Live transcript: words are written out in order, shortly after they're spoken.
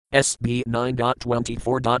SB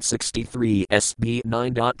 9.24.63 SB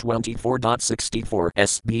 9.24.64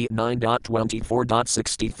 SB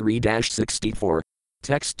 9.24.63-64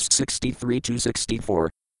 Text 63 to 64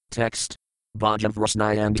 Text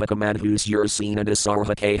Bhajavrasnayandika madhus yursina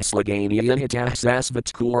dasarvake slagania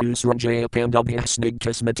hitasasvat kurus rajaya pandabhya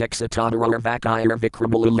snigtas matexatadara vakir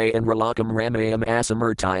vikramulule and ralakam ramayam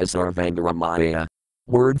asamurtaya sarvangaramaya.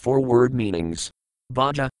 Word for word meanings.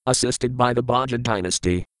 Bhaja, assisted by the Bhaja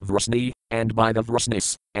dynasty, Vrasni, and by the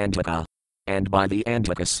Vrasnis, Andhika, and by the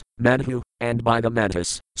Andhikas, Madhu, and by the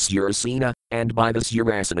Madhus, Surasena, and by the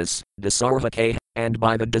Surasanas, Dasarvake, and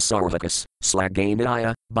by the Dasarvakas,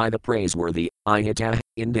 Slaganaya, by the praiseworthy, Ihita,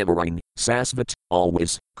 endeavoring, Sasvat,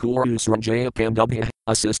 always, Kurus Ranjaya Pandabhya,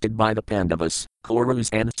 assisted by the Pandavas, Kurus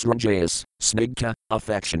and Sranjayas, Snigta,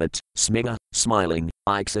 affectionate, Smiga, smiling,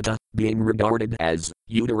 Iksita, being regarded as,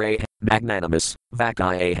 Udare, magnanimous,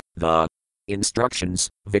 Vakaya, the instructions,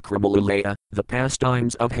 Vikramalulaya, the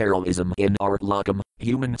pastimes of heroism in Artlakam,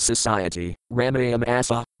 human society, Ramayam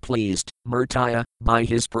Asa, pleased, Murtaya, by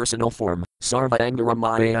his personal form,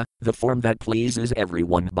 Sarvangaramaya, the form that pleases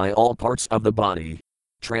everyone by all parts of the body.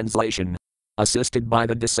 Translation. Assisted by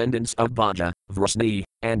the descendants of Bhaja, Vrasni,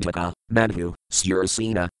 Andhika, Madhu,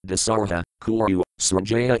 Surasena, Dasarva, Kuru,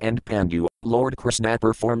 Sranjaya and Pandu, Lord Krishna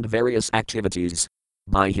performed various activities.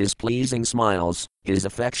 By his pleasing smiles, his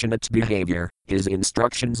affectionate behavior, his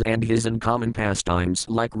instructions and his uncommon pastimes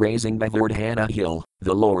like raising the Vardhana hill,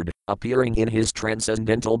 the Lord, appearing in his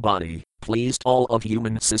transcendental body, pleased all of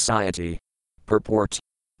human society. Purport.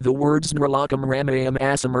 The words Nralakam Ramayam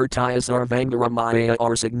Asamurtaya Sarvangaramaya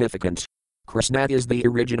are significant. Krishna is the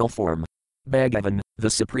original form. Bhagavan, the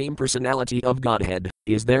Supreme Personality of Godhead,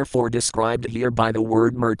 is therefore described here by the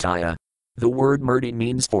word Murtaya. The word Murti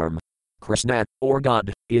means form. Krishna, or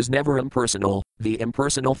God, is never impersonal, the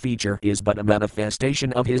impersonal feature is but a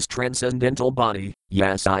manifestation of his transcendental body.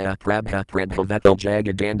 Yasaya Prabha Prabhavatal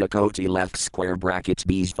Jagadanda Koti left square bracket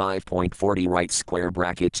B's 5.40 right square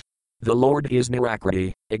bracket. The Lord is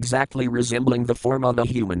Nirakriti, exactly resembling the form of a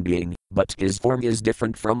human being, but his form is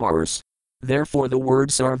different from ours. Therefore the word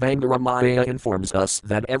Sarvangaramaya informs us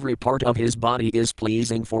that every part of his body is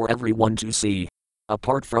pleasing for everyone to see.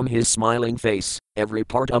 Apart from his smiling face, every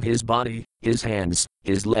part of his body, his hands,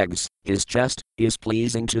 his legs, his chest, is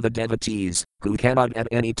pleasing to the devotees, who cannot at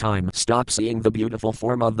any time stop seeing the beautiful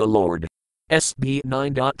form of the Lord. SB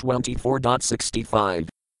 9.24.65.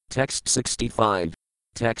 Text 65.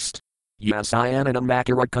 Text. Yasayananam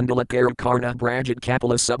Makara Kundalakara Karna Brajit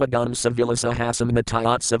Kapala Subhagan Savilasa Hasam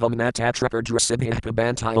Natayatsavam Natatrapadrasibhih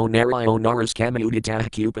Pabantayo Narayo Naras Kamudita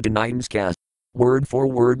Cupidanimskas. Word for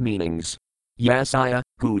word meanings. Yasaya,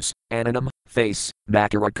 whose, Ananam, face,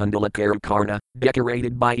 Makara Kundalakara Karna,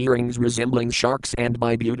 decorated by earrings resembling sharks and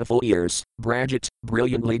by beautiful ears, Brajit,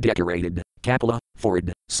 brilliantly decorated, Kapala,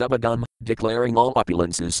 forehead, Subhagam, declaring all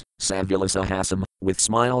opulences, Savilasahasam, with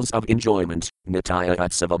smiles of enjoyment, Nataya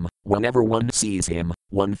Utsavam, whenever one sees him,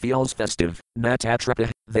 one feels festive,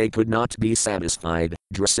 Natatrapa, they could not be satisfied,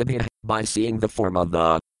 Drasibhya, by seeing the form of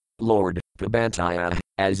the Lord, Pabantaya,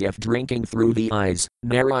 as if drinking through the eyes,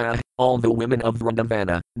 Naraya, all the women of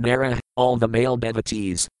Vrindavana, Nara, all the male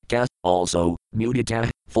devotees, Ka, also, Mudita,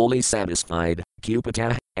 fully satisfied,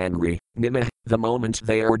 Kupita, angry, Nima, the moment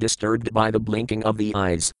they are disturbed by the blinking of the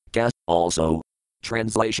eyes, Ka, also.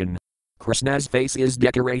 Translation. Krishna's face is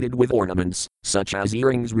decorated with ornaments, such as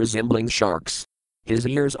earrings resembling sharks. His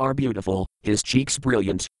ears are beautiful, his cheeks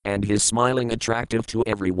brilliant, and his smiling attractive to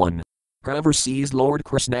everyone. Whoever sees Lord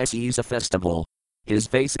Krishna sees a festival. His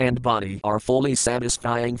face and body are fully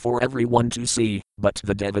satisfying for everyone to see, but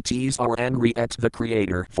the devotees are angry at the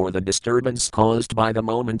Creator for the disturbance caused by the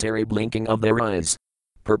momentary blinking of their eyes.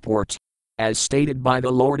 Purport. As stated by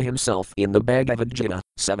the Lord himself in the Bhagavad Gita,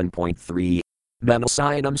 7.3.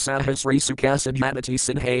 Manasayanam sahasri sukasajanati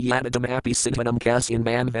sinhayadadamapi sinhanam kasin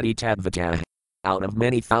manvedi tadvata. Out of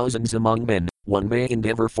many thousands among men, one may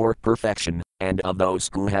endeavor for perfection, and of those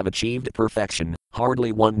who have achieved perfection,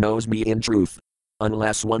 hardly one knows me in truth.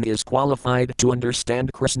 Unless one is qualified to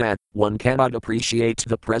understand Krishna, one cannot appreciate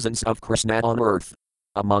the presence of Krishna on earth.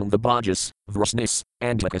 Among the Bhajas, Vrasnis,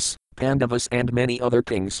 Andhikas, Pandavas and many other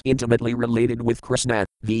kings intimately related with Krishna,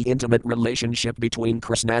 the intimate relationship between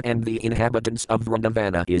Krishna and the inhabitants of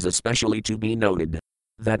Vrindavana is especially to be noted.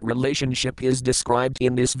 That relationship is described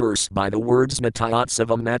in this verse by the words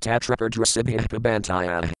Natayatsavam Natatrapadrasibhih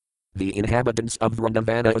Pabantaya. The inhabitants of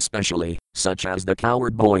Vrindavana especially, such as the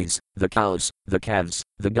cowherd boys, the cows, the calves,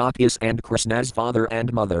 the gopis and Krishna's father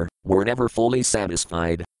and mother, were never fully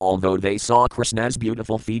satisfied, although they saw Krishna's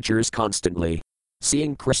beautiful features constantly.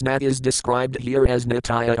 Seeing Krishna is described here as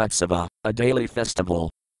Nitya Utsava, a daily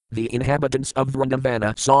festival. The inhabitants of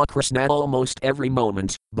Vrindavana saw Krishna almost every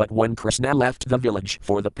moment, but when Krishna left the village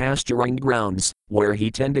for the pasturing grounds, where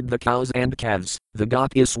he tended the cows and calves, the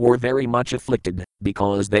gopis were very much afflicted,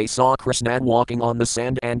 because they saw Krishna walking on the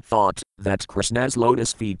sand and thought that Krishna's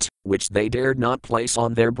lotus feet, which they dared not place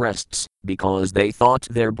on their breasts, because they thought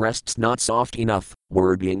their breasts not soft enough,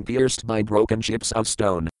 were being pierced by broken chips of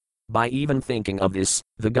stone. By even thinking of this,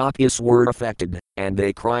 the gopis were affected, and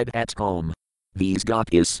they cried at home. These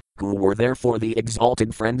gopis, who were therefore the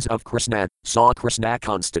exalted friends of Krishna, saw Krishna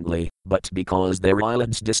constantly, but because their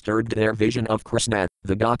eyelids disturbed their vision of Krishna,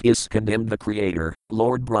 the gopis condemned the Creator,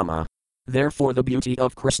 Lord Brahma. Therefore the beauty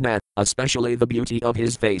of Krishna, especially the beauty of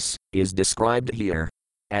his face, is described here.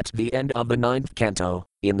 At the end of the 9th canto,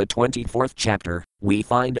 in the 24th chapter, we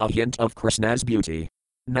find a hint of Krishna's beauty.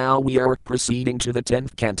 Now we are proceeding to the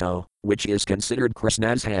 10th canto, which is considered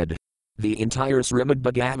Krishna's head. The entire Srimad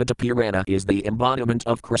Bhagavata Purana is the embodiment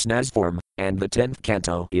of Krishna's form, and the 10th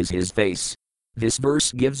canto is his face. This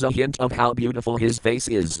verse gives a hint of how beautiful his face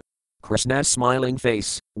is. Krishna's smiling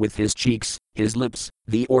face, with his cheeks, his lips,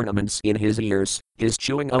 the ornaments in his ears, his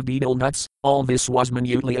chewing of betel nuts, all this was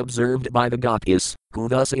minutely observed by the gopis, who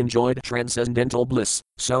thus enjoyed transcendental bliss,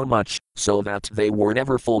 so much, so that they were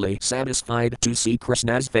never fully satisfied to see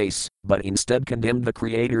Krishna's face, but instead condemned the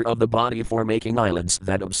creator of the body for making eyelids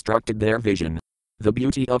that obstructed their vision. The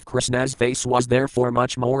beauty of Krishna's face was therefore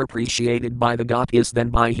much more appreciated by the gopis than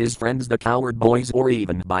by his friends the coward boys or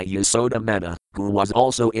even by Yasoda Mata, who was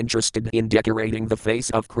also interested in decorating the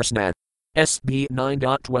face of Krishna. SB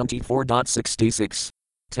 9.24.66.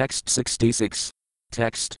 Text 66.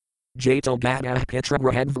 Text. Jato Gada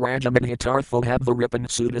Petragrahadvrajam Hitartho Habvaripan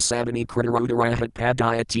Sudasabani Kritarodarahat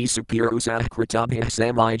Padayati Supirusah Kritabhih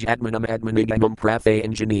Samij Atmanam Admanigamam Prathe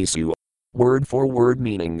and Janisu. Word for word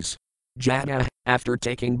meanings. Jada, after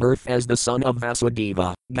taking birth as the son of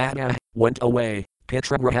Vasudeva, Gada went away,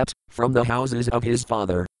 Petragrahat, from the houses of his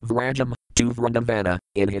father, Vrajam, to Vrindavana,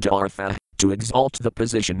 in Hitartha, to exalt the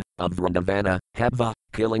position of Vrindavana, Habva,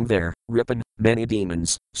 killing there, Ripan, many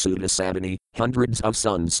demons, Sudasabani, hundreds of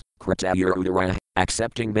sons, Kritayurudara,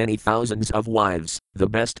 accepting many thousands of wives, the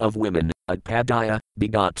best of women, Adpadaya,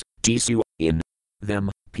 begot, Tisu, in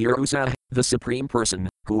them, Purusa, the Supreme Person,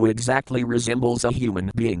 who exactly resembles a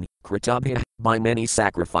human being, Kritabhya, by many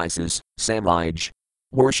sacrifices, Samij,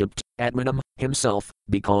 worshipped, Atmanam, himself,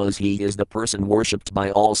 because he is the person worshipped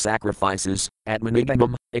by all sacrifices,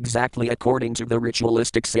 Atmanigamam, exactly according to the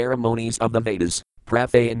ritualistic ceremonies of the Vedas,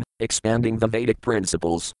 Prathayan, expanding the Vedic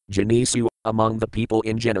principles, Janisu, among the people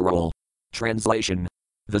in general. Translation.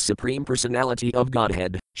 The Supreme Personality of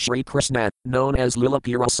Godhead, Sri Krishna, known as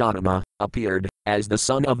Lilapurasadama, appeared as the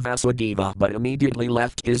son of Vasudeva but immediately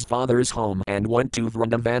left his father's home and went to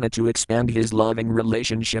Vrindavana to expand his loving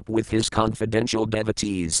relationship with his confidential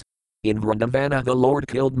devotees. In Vrindavana the Lord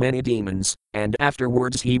killed many demons, and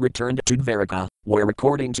afterwards he returned to Dvaraka, where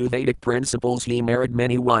according to Vedic principles he married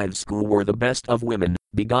many wives who were the best of women,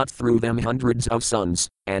 begot through them hundreds of sons,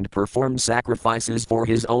 and performed sacrifices for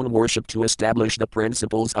his own worship to establish the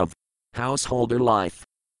principles of householder life.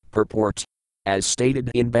 Purport. As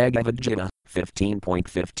stated in Bhagavad Gita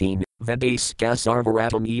 15.15, Vedaska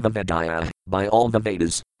Sarvaratam Eva Vedaya, by all the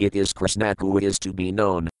Vedas, it is Krishna who is to be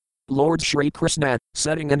known. Lord Shri Krishna,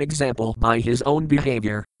 setting an example by his own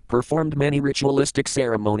behavior, performed many ritualistic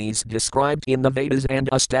ceremonies described in the Vedas and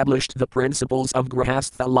established the principles of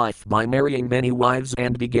Grihastha life by marrying many wives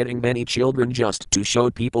and begetting many children just to show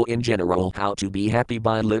people in general how to be happy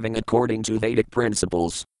by living according to Vedic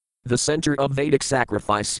principles. The center of Vedic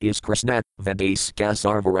sacrifice is Krishna, Vedaska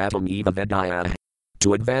Sarvaratam Eva Vedaya.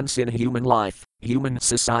 To advance in human life, human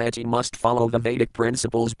society must follow the Vedic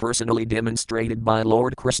principles personally demonstrated by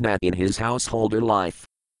Lord Krishna in his householder life.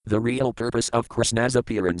 The real purpose of Krishna's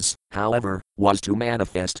appearance, however, was to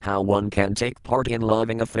manifest how one can take part in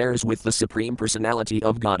loving affairs with the Supreme Personality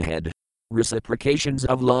of Godhead. Reciprocations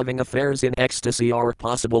of loving affairs in ecstasy are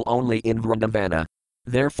possible only in Vrindavana.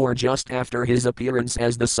 Therefore, just after his appearance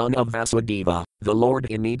as the son of Vasudeva, the Lord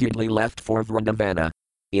immediately left for Vrindavana.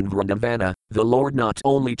 In Vrindavana, the Lord not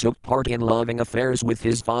only took part in loving affairs with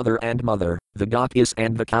his father and mother, the gopis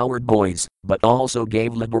and the coward boys, but also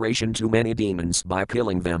gave liberation to many demons by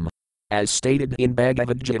killing them. As stated in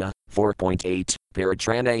Bhagavad Gita 4.8,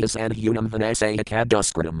 Paratranayas and Unam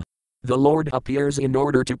Vinasayakadaskritam. The Lord appears in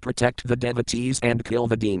order to protect the devotees and kill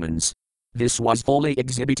the demons. This was fully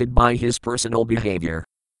exhibited by his personal behavior.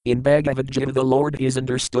 In Bhagavad Gita the Lord is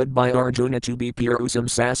understood by Arjuna to be Purusam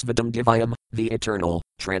Sasvatam Divyam, the eternal,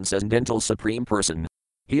 transcendental Supreme Person.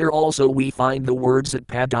 Here also we find the words at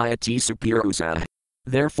Padayati Supurusa.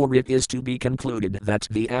 Therefore it is to be concluded that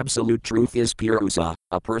the absolute truth is Purusa,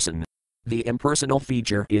 a person. The impersonal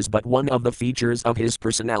feature is but one of the features of his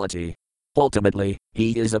personality. Ultimately,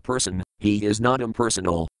 he is a person, he is not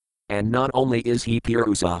impersonal. And not only is he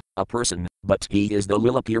Purusa, a person, but he is the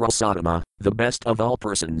Lila Purusattama, the best of all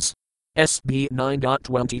persons. SB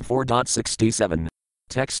 9.24.67.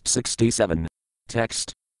 Text 67.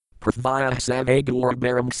 Text. Pravaya Savagur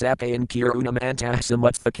Baram Sapayan Kirunam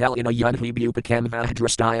Antasamutsvakalina Yudhi Bupakam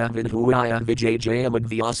Vadrastaya Vinhuaya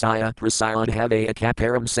Vijayjayamadvyasaya Prasayan Havaya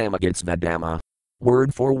Kaparam Samagits Vadama.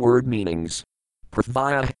 Word for word meanings.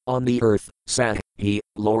 Pravaya, on the earth, Sah, he,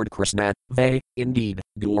 Lord Krishna, Ve, indeed,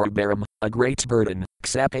 Gurbaram, a great burden,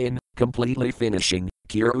 Ksapayan, completely finishing,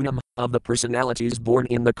 Kirunam, of the personalities born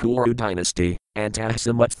in the Kuru dynasty,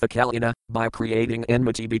 Antasamutsvakalina, by creating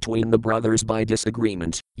enmity between the brothers by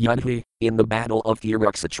disagreement, Yudhi, in the battle of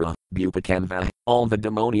Kurukshetra, Bupakamva, all the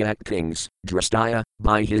demoniac kings, Drastaya,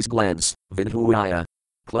 by his glance, Vinhuaya,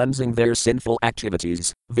 cleansing their sinful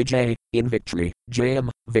activities, Vijay, in victory, Jayam,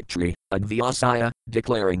 victory, Advyasaya,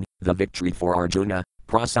 declaring, the victory for Arjuna,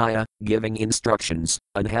 Prasaya, giving instructions,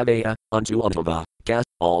 Adhavaya, unto Uddhava, Ka,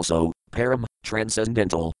 also, Param,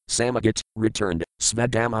 transcendental, Samagit, returned,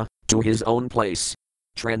 Svadama, to his own place.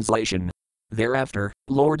 Translation. Thereafter,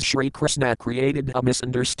 Lord Shri Krishna created a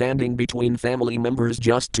misunderstanding between family members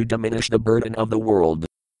just to diminish the burden of the world.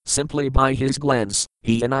 Simply by his glance,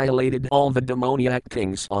 he annihilated all the demoniac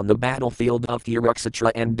kings on the battlefield of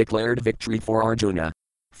Kurukshetra and declared victory for Arjuna.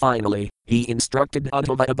 Finally, he instructed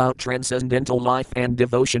Uddhava about transcendental life and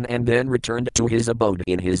devotion and then returned to his abode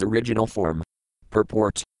in his original form.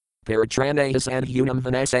 Purport. Paratranayas and Unam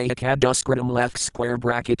Vanasaya Kaduskritam left square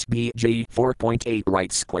bracket BG 4.8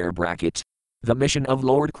 right square bracket. The mission of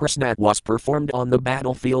Lord Krishna was performed on the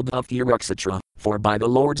battlefield of Kurukshetra, for by the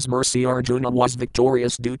Lord's mercy Arjuna was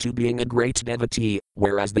victorious due to being a great devotee,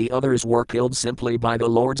 whereas the others were killed simply by the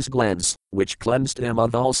Lord's glance, which cleansed them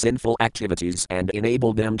of all sinful activities and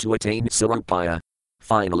enabled them to attain Sarupaya.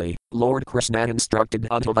 Finally, Lord Krishna instructed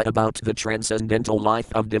Uddhava about the transcendental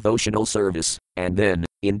life of devotional service, and then,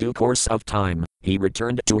 in due course of time, he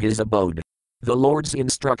returned to his abode. The Lord's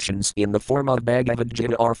instructions in the form of Bhagavad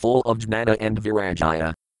Gita are full of jnana and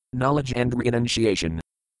virajaya, knowledge and renunciation.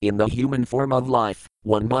 In the human form of life,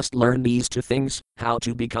 one must learn these two things, how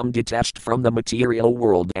to become detached from the material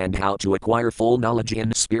world and how to acquire full knowledge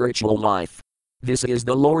in spiritual life. This is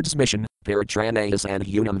the Lord's mission, Paratranayas and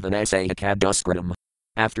Unam Vanasaya Kaduskritam.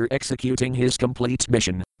 After executing his complete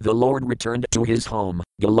mission, the Lord returned to his home,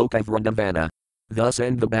 Goloka Vrindavana. Thus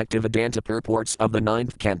end the Bhaktivedanta purports of the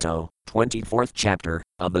 9th canto, 24th chapter,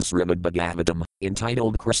 of the Srimad Bhagavatam,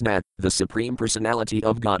 entitled Krishna, the Supreme Personality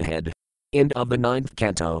of Godhead. End of the 9th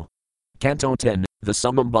canto. Canto 10, the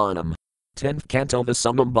Summum Bonum. 10th canto, the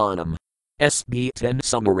Summum Bonum. SB 10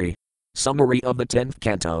 Summary. Summary of the 10th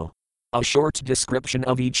canto. A short description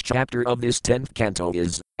of each chapter of this 10th canto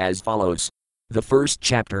is, as follows. The first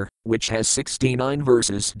chapter, which has 69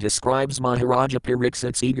 verses, describes Maharaja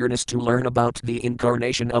Parikshit's eagerness to learn about the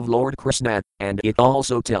incarnation of Lord Krishna, and it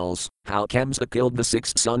also tells how Kamsa killed the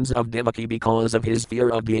 6 sons of Devaki because of his fear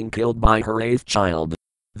of being killed by her 8th child.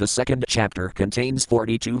 The second chapter contains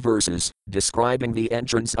 42 verses, describing the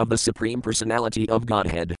entrance of the Supreme Personality of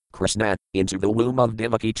Godhead, Krishna, into the womb of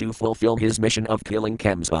Devaki to fulfill his mission of killing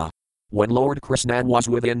Kamsa. When Lord Krishna was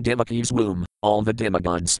within Devaki's womb, all the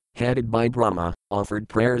demigods, headed by Brahma, offered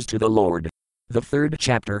prayers to the Lord. The third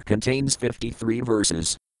chapter contains 53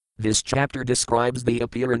 verses. This chapter describes the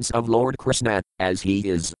appearance of Lord Krishna, as he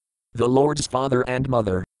is. The Lord's father and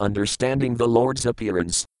mother, understanding the Lord's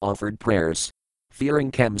appearance, offered prayers.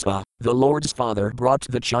 Fearing Kamsa, the Lord's father brought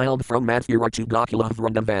the child from Mathura to Gokula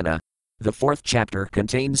Vrindavana. The fourth chapter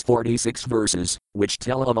contains 46 verses, which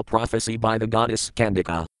tell of a prophecy by the goddess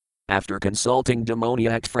Kandika. After consulting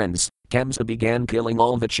demoniac friends, Kamsa began killing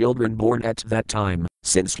all the children born at that time,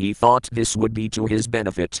 since he thought this would be to his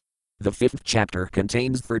benefit. The fifth chapter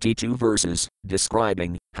contains 32 verses,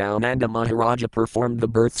 describing how Nanda Maharaja performed the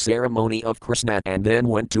birth ceremony of Krishna and then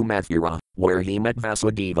went to Mathura, where he met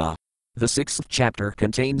Vasudeva. The sixth chapter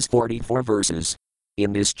contains 44 verses.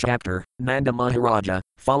 In this chapter, Nanda Maharaja,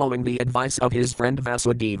 following the advice of his friend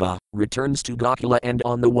Vasudeva, returns to Gokula and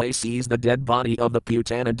on the way sees the dead body of the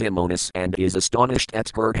Putana Demonis and is astonished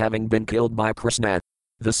at her having been killed by Krishna.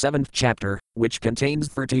 The seventh chapter, which contains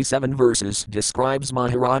 37 verses, describes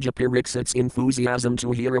Maharaja Parikshit's enthusiasm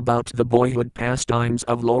to hear about the boyhood pastimes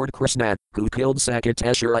of Lord Krishna, who killed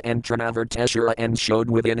Sakateshwara and Trinavarteshwara and showed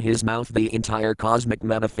within his mouth the entire cosmic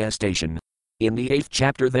manifestation. In the 8th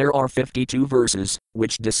chapter there are 52 verses,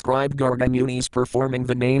 which describe Garga Munis performing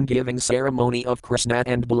the name-giving ceremony of Krishna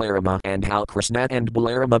and Balarama and how Krishna and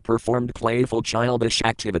Balarama performed playful childish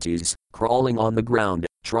activities, crawling on the ground,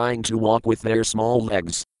 trying to walk with their small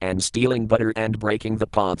legs, and stealing butter and breaking the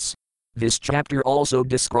pots. This chapter also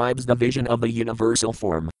describes the vision of the universal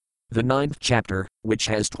form. The 9th chapter, which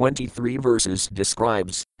has 23 verses,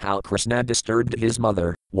 describes how Krishna disturbed his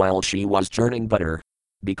mother while she was churning butter.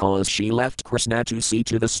 Because she left Krishna to see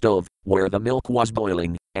to the stove, where the milk was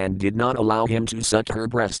boiling, and did not allow him to suck her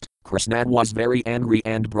breast, Krishna was very angry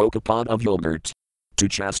and broke a pot of yogurt. To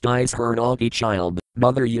chastise her naughty child,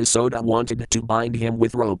 Mother Yasoda wanted to bind him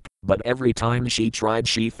with rope, but every time she tried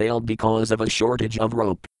she failed because of a shortage of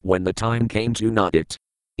rope, when the time came to knot it.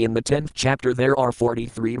 In the 10th chapter there are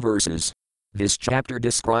 43 verses. This chapter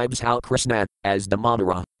describes how Krishna, as the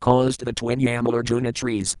Madara, caused the twin Yamalarjuna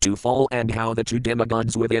trees to fall and how the two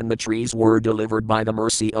demigods within the trees were delivered by the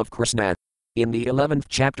mercy of Krishna. In the 11th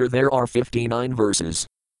chapter there are 59 verses.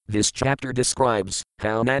 This chapter describes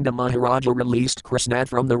how Nanda Maharaja released Krishna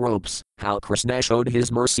from the ropes, how Krishna showed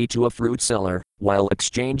his mercy to a fruit seller, while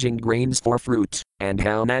exchanging grains for fruit, and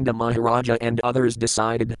how Nanda Maharaja and others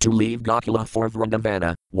decided to leave Gokula for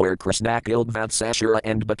Vrindavana, where Krishna killed Vatsashara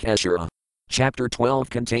and Bakeshara. Chapter 12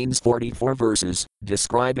 contains 44 verses,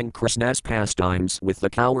 describing Krishna's pastimes with the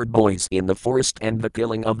coward boys in the forest and the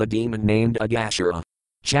killing of the demon named Agashara.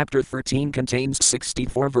 Chapter 13 contains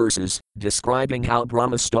 64 verses, describing how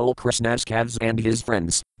Brahma stole Krishna's calves and his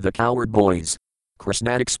friends, the coward boys.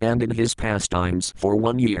 Krishna expanded his pastimes for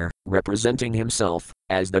 1 year, representing himself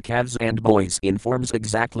as the calves and boys in forms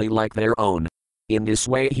exactly like their own. In this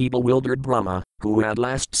way he bewildered Brahma, who at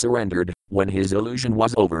last surrendered when his illusion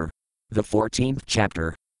was over. The 14th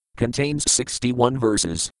chapter contains 61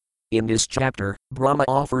 verses. In this chapter, Brahma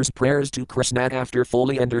offers prayers to Krishna after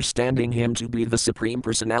fully understanding him to be the Supreme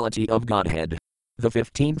Personality of Godhead. The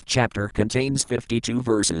 15th chapter contains 52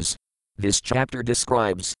 verses. This chapter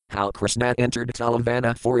describes how Krishna entered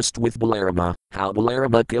Talavana forest with Balarama, how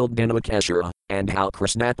Balarama killed Ganavakeshara, and how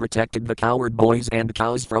Krishna protected the coward boys and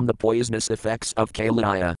cows from the poisonous effects of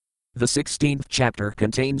Kalaya. The 16th chapter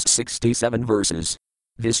contains 67 verses.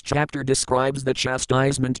 This chapter describes the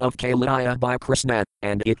chastisement of Kalaya by Krishna,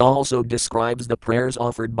 and it also describes the prayers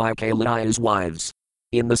offered by Kalaya's wives.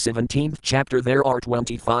 In the 17th chapter there are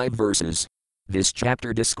 25 verses. This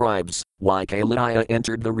chapter describes why Kalaya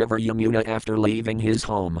entered the river Yamuna after leaving his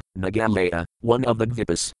home, Nagalaya, one of the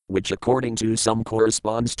Dvipas, which according to some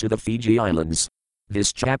corresponds to the Fiji Islands.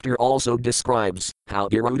 This chapter also describes how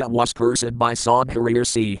Garuda was cursed by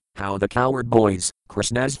Sadharirsi, how the coward boys,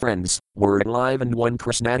 Krishna's friends, were enlivened when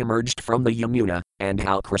Krishna emerged from the Yamuna, and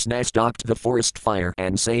how Krishna stopped the forest fire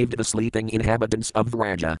and saved the sleeping inhabitants of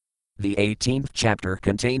Vraja. The 18th chapter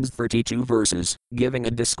contains 32 verses, giving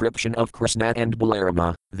a description of Krishna and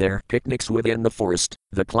Balarama, their picnics within the forest,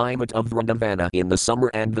 the climate of Vrindavana in the summer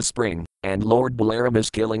and the spring, and Lord Balarama's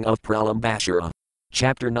killing of Pralambashara.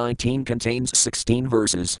 Chapter 19 contains 16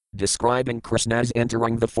 verses, describing Krishna's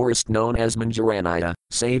entering the forest known as Manjaranya,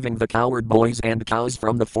 saving the coward boys and cows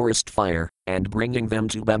from the forest fire, and bringing them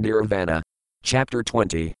to Bandiravana. Chapter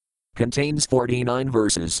 20 contains 49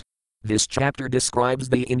 verses. This chapter describes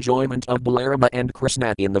the enjoyment of Balarama and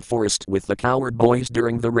Krishna in the forest with the coward boys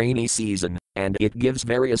during the rainy season, and it gives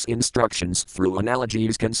various instructions through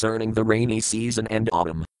analogies concerning the rainy season and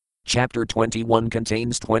autumn. Chapter 21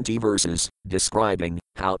 contains 20 verses, describing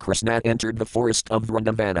how Krishna entered the forest of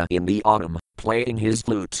Vrindavana in the autumn, playing his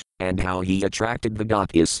flute, and how he attracted the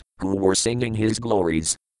gopis, who were singing his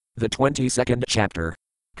glories. The 22nd chapter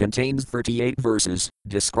contains 38 verses,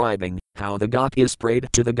 describing how the gopis prayed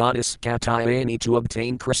to the goddess Katyayani to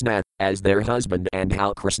obtain Krishna as their husband and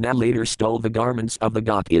how Krishna later stole the garments of the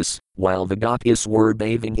gopis, while the gopis were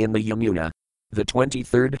bathing in the Yamuna. The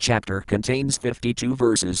 23rd chapter contains 52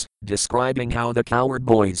 verses, describing how the coward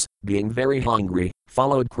boys, being very hungry,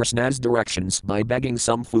 followed Krishna's directions by begging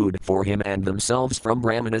some food for him and themselves from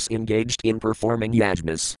Brahmanas engaged in performing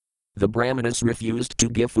yajnas. The Brahmanas refused to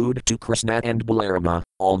give food to Krishna and Balarama,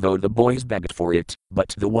 although the boys begged for it,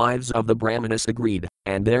 but the wives of the Brahmanas agreed,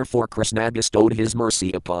 and therefore Krishna bestowed his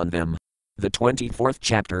mercy upon them. The 24th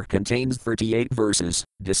chapter contains 38 verses,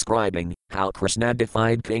 describing how Krishna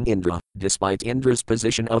defied King Indra, despite Indra's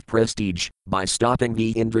position of prestige, by stopping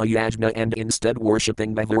the Indra Yajna and instead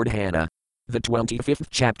worshipping Govardhana. The 25th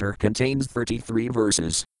chapter contains 33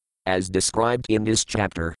 verses. As described in this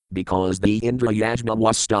chapter, because the Indra Yajna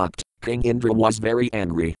was stopped, King Indra was very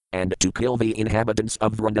angry, and to kill the inhabitants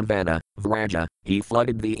of Vrindavana, Vraja, he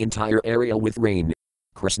flooded the entire area with rain.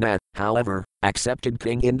 Krishna, however, accepted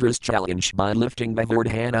King Indra's challenge by lifting the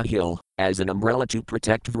Vardhana hill as an umbrella to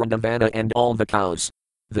protect Vrindavana and all the cows.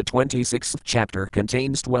 The 26th chapter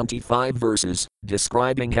contains 25 verses,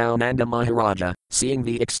 describing how Nanda Maharaja, seeing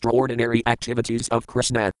the extraordinary activities of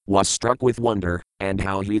Krishna, was struck with wonder, and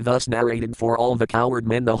how he thus narrated for all the coward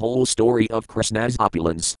men the whole story of Krishna's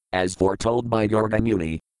opulence, as foretold by Garga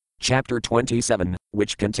Muni. Chapter 27,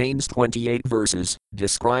 which contains 28 verses,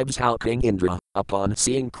 describes how King Indra, upon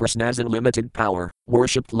seeing Krishna's unlimited power,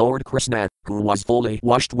 worshipped Lord Krishna, who was fully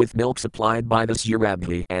washed with milk supplied by the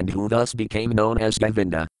Surabhi and who thus became known as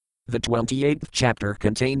Govinda. The 28th chapter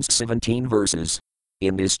contains 17 verses.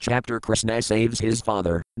 In this chapter Krishna saves his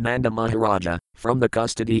father, Nanda Maharaja, from the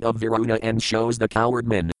custody of Varuna and shows the coward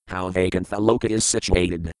men how Vaikuntha Loka is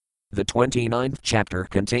situated. The 29th chapter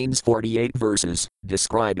contains 48 verses,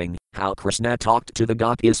 describing how Krishna talked to the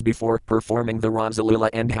gopis before performing the Rasalila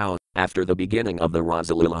and how, after the beginning of the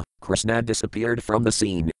Rasalila, Krishna disappeared from the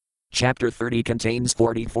scene. Chapter 30 contains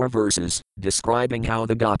 44 verses, describing how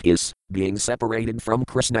the gopis, being separated from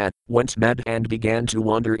Krishna, went mad and began to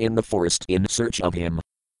wander in the forest in search of him.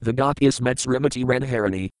 The gopis met Srimati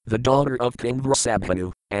Radharani, the daughter of King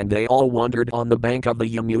Vrasabhanu, and they all wandered on the bank of the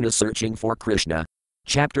Yamuna searching for Krishna.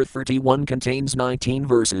 Chapter 31 contains 19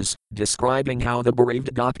 verses, describing how the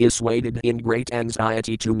bereaved gopis waited in great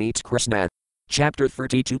anxiety to meet Krishna. Chapter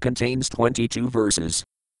 32 contains 22 verses.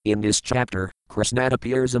 In this chapter, Krishna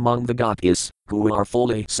appears among the gopis, who are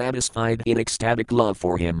fully satisfied in ecstatic love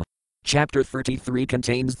for him. Chapter 33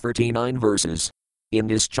 contains 39 verses. In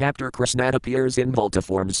this chapter Krishna appears in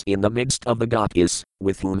multiforms in the midst of the gopis,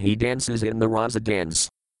 with whom he dances in the Rasa dance.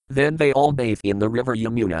 Then they all bathe in the river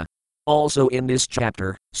Yamuna. Also in this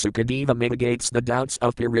chapter, Sukadeva mitigates the doubts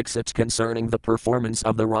of Pariksit concerning the performance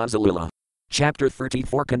of the Rasalila. Chapter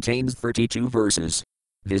 34 contains 32 verses.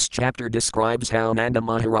 This chapter describes how Nanda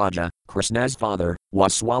Maharaja, Krishna's father,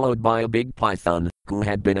 was swallowed by a big python, who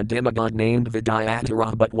had been a demigod named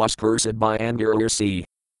Vidyadhara but was cursed by Angirasi.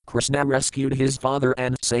 Krishna rescued his father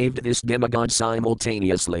and saved this demigod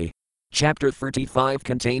simultaneously. Chapter 35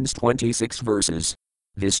 contains 26 verses.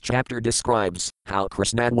 This chapter describes how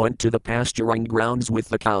Krishna went to the pasturing grounds with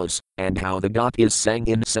the cows, and how the gopis sang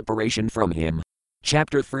in separation from him.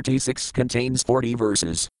 Chapter 36 contains 40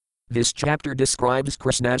 verses. This chapter describes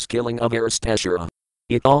Krishna's killing of Aristashura.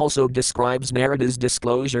 It also describes Narada's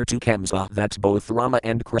disclosure to Kamsa that both Rama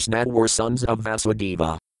and Krishna were sons of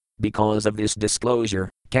Vasudeva. Because of this disclosure,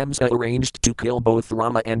 Kamsa arranged to kill both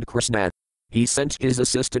Rama and Krishna. He sent his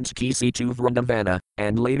assistant Kisi to Vrindavana,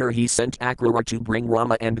 and later he sent Akrura to bring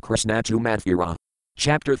Rama and Krishna to Mathura.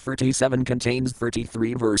 Chapter 37 contains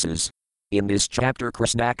 33 verses. In this chapter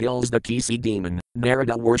Krishna kills the Kisi demon,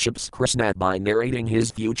 Narada worships Krishna by narrating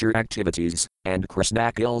his future activities, and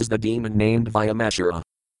Krishna kills the demon named Vyamashura.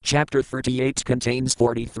 Chapter 38 contains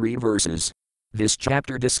 43 verses. This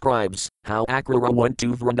chapter describes how Akrura went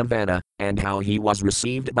to Vrindavana, and how he was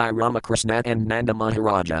received by Ramakrishna and Nanda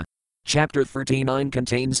Maharaja. Chapter 39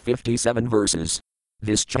 contains 57 verses.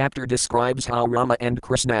 This chapter describes how Rama and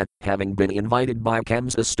Krishna, having been invited by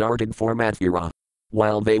Kamsa, started for Mathura.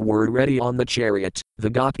 While they were ready on the chariot, the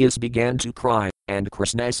gopis began to cry, and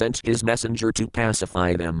Krishna sent his messenger to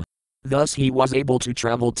pacify them. Thus he was able to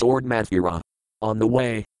travel toward Mathura. On the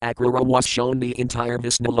way, Akrura was shown the entire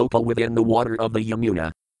Visnaloka within the water of the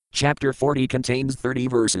Yamuna. Chapter 40 contains 30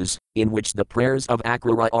 verses, in which the prayers of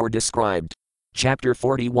Akrura are described. Chapter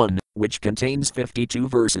 41, which contains 52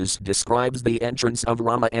 verses, describes the entrance of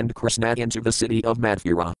Rama and Krishna into the city of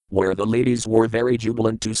Mathura, where the ladies were very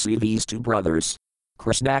jubilant to see these two brothers.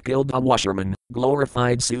 Krishna killed a washerman,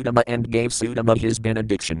 glorified Sudama and gave Sudama his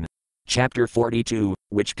benediction. Chapter 42,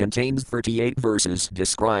 which contains 38 verses,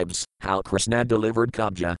 describes how Krishna delivered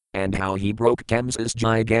Kabja, and how he broke Kamsa's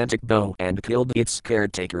gigantic bow and killed its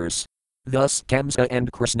caretakers. Thus Kamsa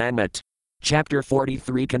and Krishna met. Chapter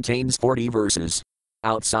 43 contains 40 verses.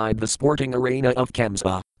 Outside the sporting arena of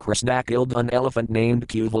Kamsa, Krishna killed an elephant named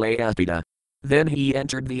Kuvalayapita. Then he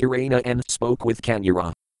entered the arena and spoke with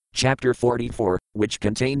Kanyura. Chapter 44, which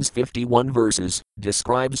contains 51 verses,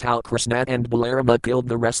 describes how Krishna and Balarama killed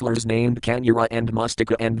the wrestlers named Kanyura and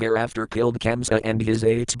Mustika and thereafter killed Kamsa and his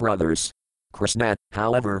 8 brothers. Krishna,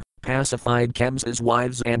 however, pacified Kamsa's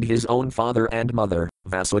wives and his own father and mother,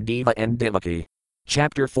 Vasudeva and Devaki.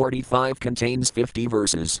 Chapter 45 contains 50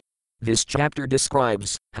 verses. This chapter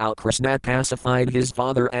describes how Krishna pacified his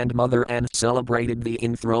father and mother and celebrated the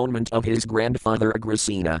enthronement of his grandfather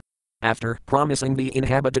Agrasena. After promising the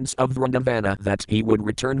inhabitants of Vrindavana that he would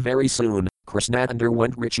return very soon, Krishna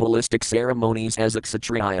underwent ritualistic ceremonies as a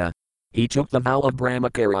Kshatriya. He took the vow of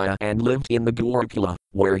Brahmacharya and lived in the Gurukula,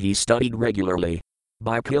 where he studied regularly.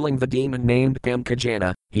 By killing the demon named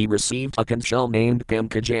Pankajana, he received a conch shell named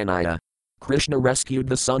Pankajanaya. Krishna rescued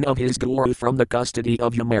the son of his guru from the custody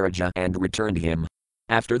of Yamaraja and returned him.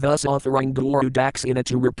 After thus offering Guru Daksina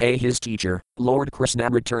to repay his teacher, Lord Krishna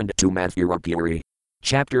returned to Mathurapuri.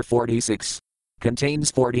 Chapter 46 contains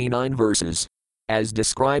 49 verses. As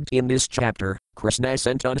described in this chapter, Krishna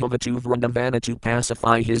sent Uddhava to Vrindavana to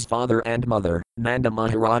pacify his father and mother, Nanda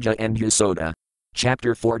Maharaja and Yasoda.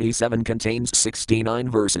 Chapter 47 contains 69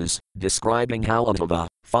 verses, describing how Uddhava,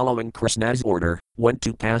 following Krishna's order, went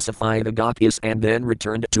to pacify the gopis and then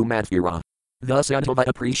returned to Mathura. Thus Uddhava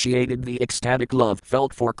appreciated the ecstatic love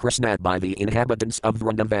felt for Krishna by the inhabitants of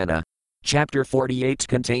Vrindavana. Chapter 48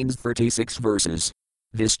 contains 36 verses.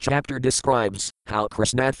 This chapter describes how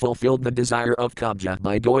Krishna fulfilled the desire of Kabja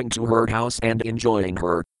by going to her house and enjoying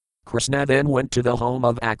her. Krishna then went to the home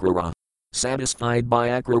of Akrura. Satisfied by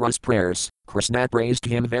Akrura's prayers, Krishna praised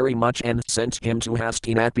him very much and sent him to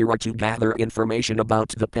Hastinapura to gather information about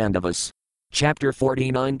the Pandavas. Chapter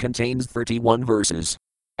 49 contains 31 verses.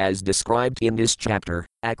 As described in this chapter,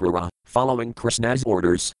 Akrura, following Krishna's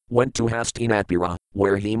orders, went to Hastinapura,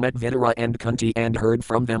 where he met Vidura and Kunti and heard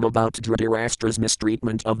from them about Dhritarashtra's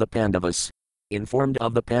mistreatment of the Pandavas. Informed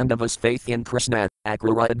of the Pandavas' faith in Krishna,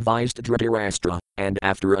 Akrura advised Dhritarashtra, and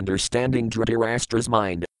after understanding Dhritarashtra's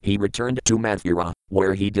mind, he returned to Mathura,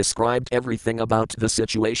 where he described everything about the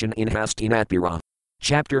situation in Hastinapura.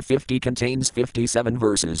 Chapter 50 contains 57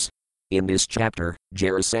 verses. In this chapter,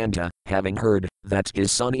 Jarasandha, having heard that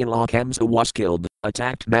his son-in-law Kamsa was killed,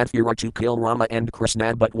 attacked Mathura to kill Rama and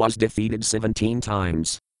Krishna but was defeated 17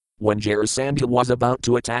 times. When Jarasandha was about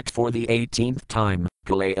to attack for the 18th time,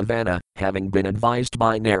 Kalayavana, having been advised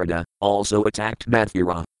by Narada, also attacked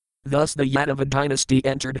Mathura. Thus the Yadava dynasty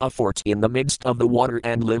entered a fort in the midst of the water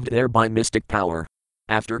and lived there by mystic power.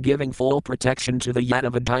 After giving full protection to the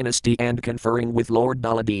Yadava dynasty and conferring with Lord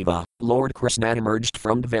Baladeva, Lord Krishna emerged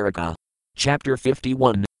from Dvaraka. Chapter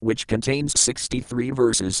 51, which contains 63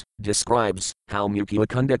 verses, describes how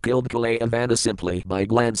Mukyakunda killed Kalayavana simply by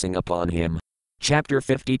glancing upon him. Chapter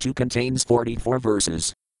 52 contains 44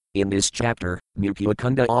 verses. In this chapter,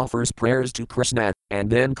 Mukyakunda offers prayers to Krishna, and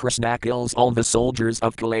then Krishna kills all the soldiers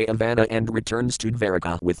of Kalayavana and returns to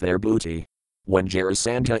Dvaraka with their booty. When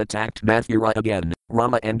Jarasandha attacked Mathura again,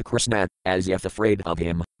 Rama and Krishna, as if afraid of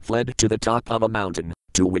him, fled to the top of a mountain,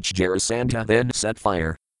 to which Jarasandha then set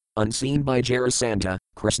fire. Unseen by Jarasandha,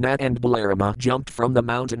 Krishna and Balarama jumped from the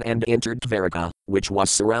mountain and entered Dvaraka, which was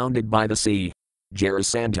surrounded by the sea.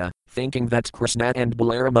 Jarasandha, thinking that Krishna and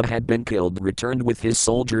Balarama had been killed, returned with his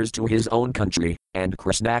soldiers to his own country, and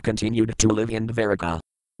Krishna continued to live in Dvaraka.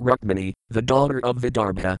 Rukmini, the daughter of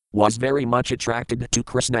Vidarbha, was very much attracted to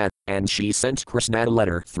Krishna, and she sent Krishna a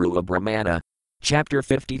letter through a Brahmana. Chapter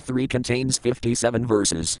 53 contains 57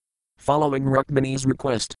 verses. Following Rukmini's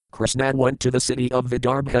request, Krishna went to the city of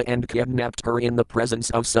Vidarbha and kidnapped her in the presence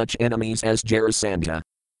of such enemies as Jarasandha.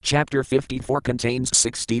 Chapter 54 contains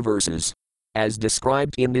 60 verses. As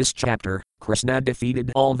described in this chapter, Krishna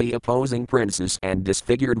defeated all the opposing princes and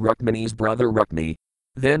disfigured Rukmini's brother Rukmi.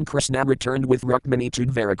 Then Krishna returned with Rukmini to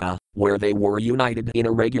Dvaraka, where they were united in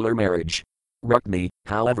a regular marriage. Rukmi,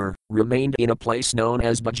 however, remained in a place known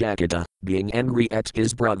as Bhajakata, being angry at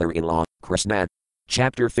his brother-in-law, Krishna.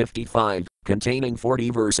 Chapter 55, containing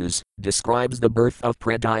 40 verses, describes the birth of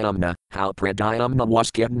Pradyumna, how Pradyumna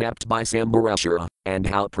was kidnapped by Sambarashura, and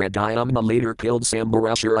how Pradyumna later killed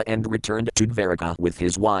Sambarashura and returned to Dvaraka with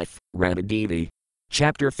his wife, Ramadevi.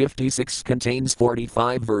 Chapter 56 contains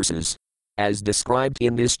 45 verses. As described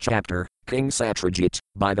in this chapter, King Satrajit,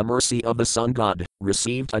 by the mercy of the sun god,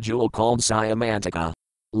 received a jewel called Syamantika.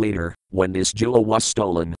 Later, when this jewel was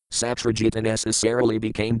stolen, Satrajita necessarily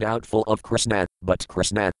became doubtful of Krishna, but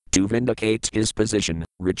Krishna, to vindicate his position,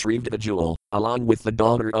 retrieved the jewel, along with the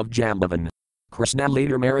daughter of Jambavan. Krishna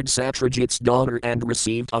later married Satrajit's daughter and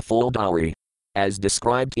received a full dowry. As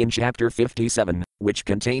described in chapter 57, which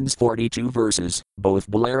contains 42 verses, both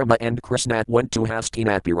Balarama and Krishna went to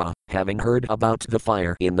Hastinapura, having heard about the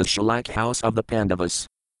fire in the Shalak house of the Pandavas.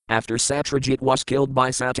 After Satrajit was killed by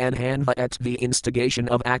Satanhanva at the instigation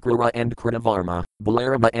of Akrura and Kritavarma,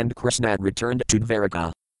 Balarama and Krishna returned to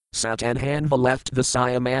Dvaraka. Satanhanva left the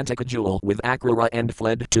Syamantika jewel with Akrura and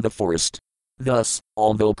fled to the forest. Thus,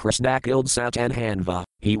 although Krishna killed Satanhanva,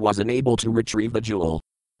 he was unable to retrieve the jewel.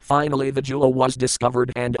 Finally the jewel was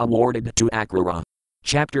discovered and awarded to Akrura.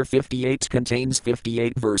 Chapter 58 contains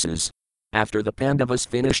 58 verses. After the Pandavas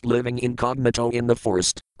finished living incognito in the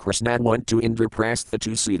forest, Krishna went to Indraprastha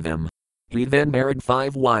to see them. He then married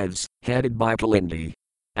 5 wives, headed by Kalindi.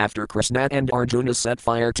 After Krishna and Arjuna set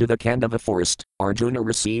fire to the Kandava forest, Arjuna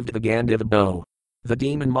received the Gandhava bow. The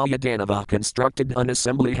demon Mayadanava constructed an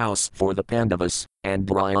assembly house for the Pandavas, and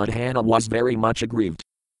Duryodhana was very much aggrieved.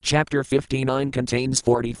 Chapter 59 contains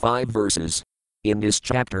 45 verses. In this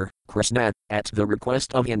chapter, Krishna, at the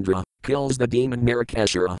request of Indra, kills the demon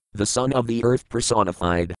Narakasura, the son of the earth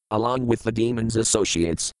personified, along with the demon's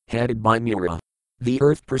associates, headed by Mura. The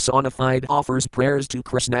earth personified offers prayers to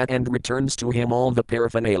Krishna and returns to him all the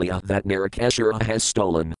paraphernalia that Narakasura has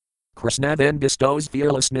stolen. Krishna then bestows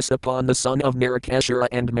fearlessness upon the son of Narakasura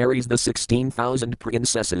and marries the 16,000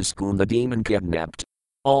 princesses whom the demon kidnapped.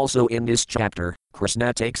 Also in this chapter,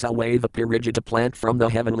 Krishna takes away the Parijita plant from the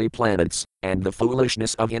heavenly planets, and the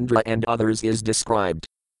foolishness of Indra and others is described.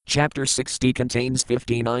 Chapter 60 contains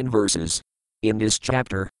 59 verses. In this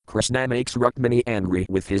chapter, Krishna makes Rukmini angry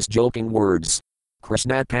with his joking words.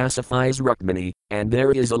 Krishna pacifies Rukmini, and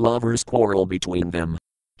there is a lover's quarrel between them.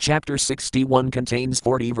 Chapter 61 contains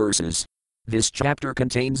 40 verses. This chapter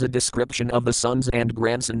contains a description of the sons and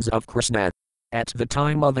grandsons of Krishna. At the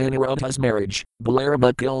time of Aniruddha's marriage,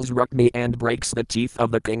 Balarama kills Rukmini and breaks the teeth of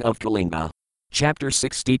the king of Kalinga. Chapter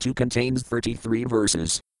 62 contains 33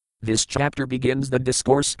 verses. This chapter begins the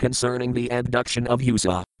discourse concerning the abduction of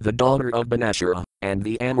Usa, the daughter of Banashara, and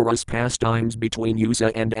the amorous pastimes between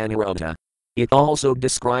Usa and Aniruddha. It also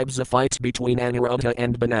describes a fight between Aniruddha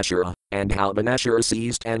and Banashara, and how Banashara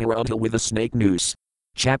seized Aniruddha with a snake noose.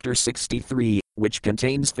 Chapter 63, which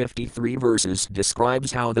contains 53 verses,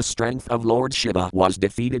 describes how the strength of Lord Shiva was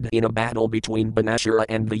defeated in a battle between Banashara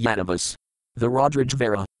and the Yadavas. The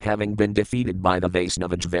Rudrajvara, having been defeated by the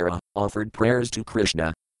Vaisnavajvara, offered prayers to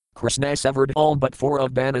Krishna. Krishna severed all but 4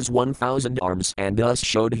 of Bana's 1,000 arms and thus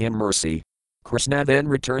showed him mercy. Krishna then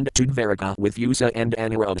returned to Dvaraka with Usa and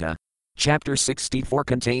Aniruddha. Chapter 64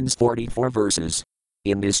 contains 44 verses.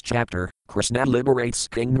 In this chapter, Krishna liberates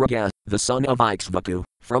King Mriga, the son of Ikshvaku,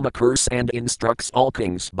 from a curse and instructs all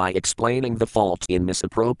kings by explaining the fault in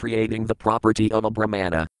misappropriating the property of a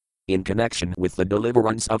Brahmana. In connection with the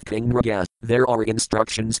deliverance of King Mriga, there are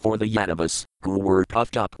instructions for the Yadavas, who were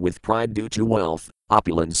puffed up with pride due to wealth,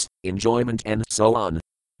 opulence, enjoyment and so on.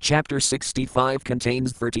 Chapter 65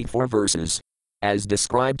 contains 34 verses. As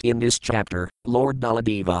described in this chapter, Lord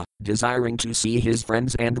Naladeva, desiring to see his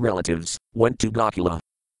friends and relatives, went to Gokula.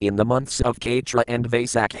 In the months of Kaitra and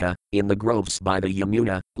Vaisakha, in the groves by the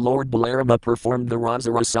Yamuna, Lord Balarama performed the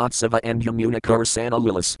Rasarasotsava and Yamuna Karsana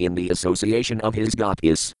Lilas in the association of his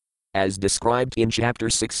gopis. As described in chapter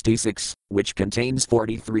 66, which contains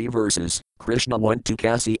 43 verses, Krishna went to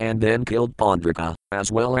Kasi and then killed Pandraka,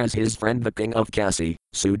 as well as his friend the king of Kasi,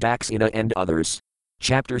 Sudaksina and others.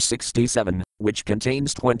 Chapter 67, which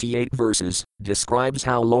contains 28 verses, describes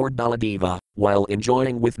how Lord Naladeva, while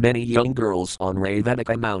enjoying with many young girls on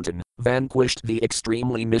Ravanika mountain, vanquished the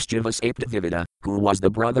extremely mischievous Aptavivida, who was the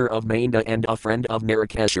brother of Mainda and a friend of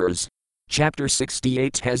Narakasura's. Chapter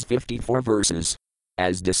 68 has 54 verses.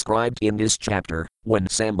 As described in this chapter, when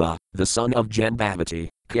Samba, the son of Jambavati,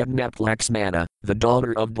 kidnapped Laxmana, the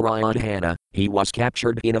daughter of Duryodhana, he was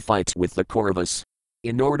captured in a fight with the Kauravas.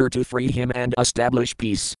 In order to free him and establish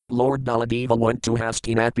peace, Lord Naladeva went to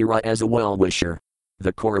Hastinapura as a well-wisher.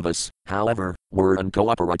 The Kauravas, however, were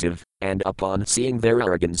uncooperative, and upon seeing their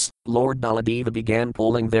arrogance, Lord Naladeva began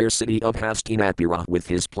pulling their city of Hastinapura with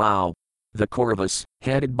his plough. The Kauravas,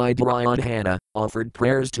 headed by Duryodhana, offered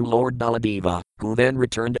prayers to Lord Naladeva, who then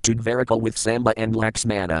returned to Dvaraka with Samba and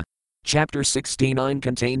Laxmana. Chapter 69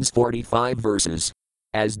 contains 45 verses.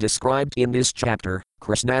 As described in this chapter,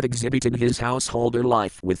 Krishna exhibited his householder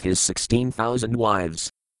life with his 16,000 wives.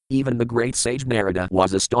 Even the great sage Narada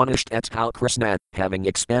was astonished at how Krishna, having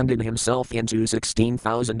expanded himself into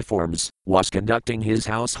 16,000 forms, was conducting his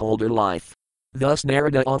householder life. Thus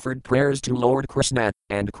Narada offered prayers to Lord Krishna,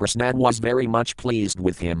 and Krishna was very much pleased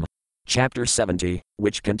with him. Chapter 70,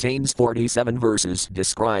 which contains 47 verses,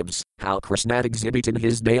 describes how Krishna exhibited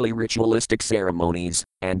his daily ritualistic ceremonies,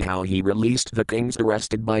 and how he released the kings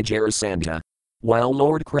arrested by Jarasandha. While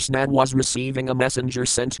Lord Krishna was receiving a messenger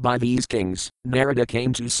sent by these kings, Narada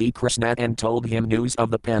came to see Krishna and told him news of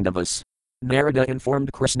the Pandavas. Narada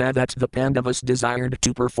informed Krishna that the Pandavas desired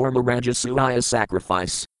to perform a Rajasuya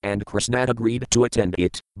sacrifice, and Krishna agreed to attend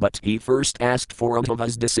it, but he first asked for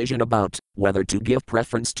Uddhava's decision about whether to give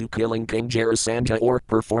preference to killing King Jarasandha or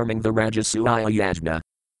performing the Rajasuya yajna.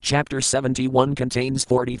 Chapter 71 contains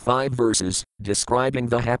 45 verses, describing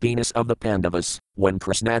the happiness of the Pandavas, when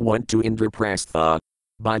Krishna went to Indraprastha.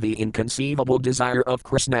 By the inconceivable desire of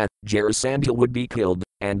Krishna, Jarasandha would be killed,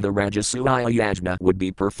 and the Rajasuya yajna would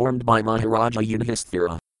be performed by Maharaja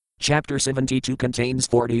Yudhisthira. Chapter 72 contains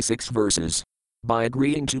 46 verses. By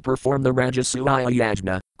agreeing to perform the Rajasuya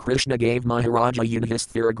yajna, Krishna gave Maharaja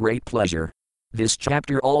Yudhisthira great pleasure. This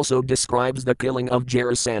chapter also describes the killing of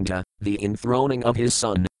Jarasandha, the enthroning of his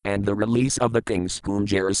son, and the release of the kings whom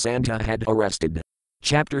Jarasandha had arrested.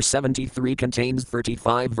 Chapter 73 contains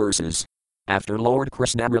 35 verses. After Lord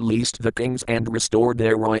Krishna released the kings and restored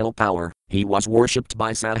their royal power, he was worshipped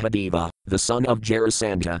by Sahadeva, the son of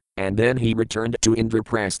Jarasandha, and then he returned to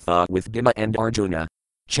Indraprastha with Bhima and Arjuna.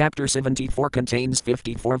 Chapter 74 contains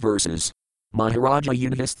 54 verses. Maharaja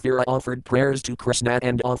Yudhisthira offered prayers to Krishna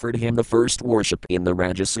and offered him the first worship in the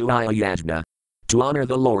Rajasuya Yajna. To honor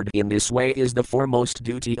the Lord in this way is the foremost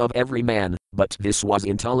duty of every man, but this was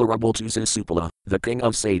intolerable to Sisupala, the king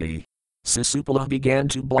of Sati. Sisupala began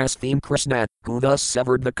to blaspheme Krishna, who thus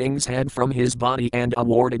severed the king's head from his body and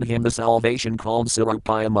awarded him the salvation called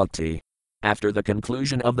Sarupaya Mukti. After the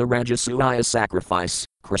conclusion of the Rajasuya sacrifice,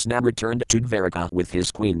 Krishna returned to Dvaraka with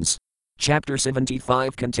his queens. Chapter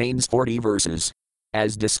 75 contains 40 verses.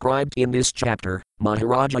 As described in this chapter,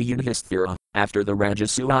 Maharaja Yudhisthira, after the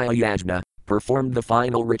Rajasuya Yajna, performed the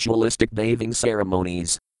final ritualistic bathing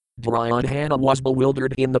ceremonies. Duryodhana was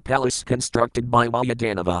bewildered in the palace constructed by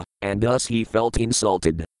Vyadanava, and thus he felt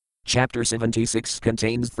insulted. Chapter 76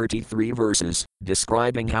 contains 33 verses,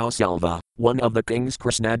 describing how Salva, one of the kings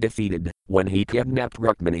Krishna defeated, when he kidnapped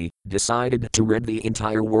Rukmini, decided to rid the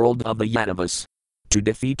entire world of the Yadavas. To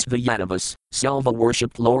defeat the Yadavas, Salva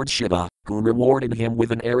worshipped Lord Shiva, who rewarded him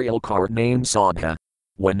with an aerial car named Saudha.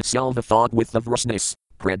 When Salva fought with the Vrishnis,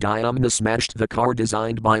 Pradyumna smashed the car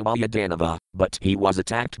designed by Vyadanava, but he was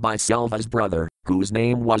attacked by Salva's brother, whose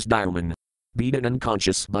name was Dharman. Beaten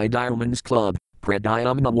unconscious by Dharman's club,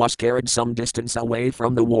 Pradyumna was carried some distance away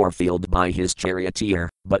from the warfield by his charioteer,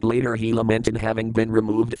 but later he lamented having been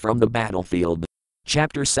removed from the battlefield.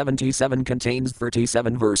 Chapter 77 contains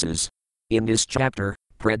 37 verses. In this chapter,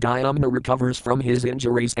 Pradyumna recovers from his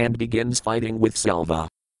injuries and begins fighting with Salva.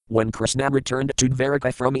 When Krishna returned to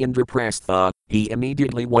Dvaraka from Indraprastha, he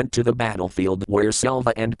immediately went to the battlefield where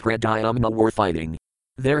Salva and Pradyumna were fighting.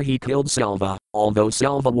 There he killed Salva, although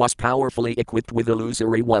Salva was powerfully equipped with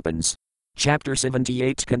illusory weapons. Chapter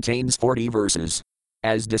 78 contains 40 verses.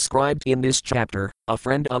 As described in this chapter, a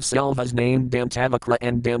friend of Salva's named Dantavakra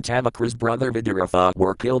and Dantavakra's brother Viduratha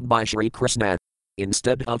were killed by Sri Krishna.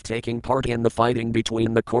 Instead of taking part in the fighting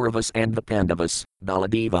between the Kauravas and the Pandavas,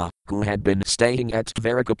 Baladeva, who had been staying at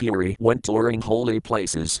Dvarakapuri, went touring holy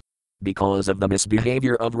places. Because of the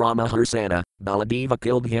misbehavior of Ramaharsana, Baladeva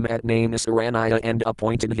killed him at Nainasaranaya and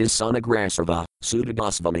appointed his son Agrasava,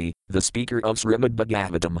 Sudagosvami, the speaker of Srimad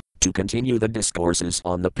Bhagavatam, to continue the discourses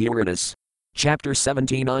on the Puranas. Chapter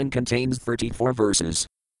 79 contains 34 verses.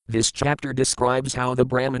 This chapter describes how the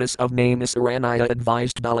Brahmanas of Nainasaranaya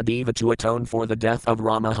advised Baladeva to atone for the death of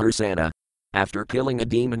Ramaharsana. After killing a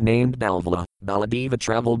demon named Balvala, Baladeva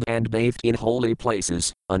traveled and bathed in holy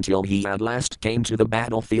places, until he at last came to the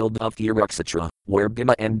battlefield of Kurukshetra, where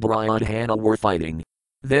Bhima and Duryodhana were fighting.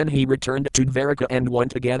 Then he returned to Dvaraka and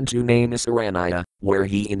went again to Nainasaranaya, where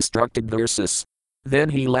he instructed Dursus. Then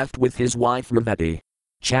he left with his wife Revati.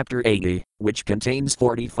 Chapter 80, which contains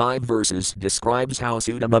 45 verses, describes how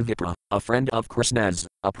Sudama Vipra, a friend of Krishna's,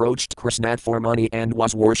 approached Krishna for money and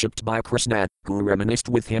was worshipped by Krishna, who reminisced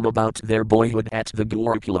with him about their boyhood at the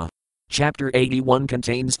Gurukula. Chapter 81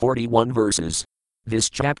 contains 41 verses. This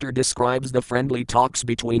chapter describes the friendly talks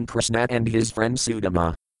between Krishna and his friend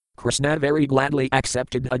Sudama. Krishna very gladly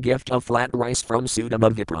accepted a gift of flat rice from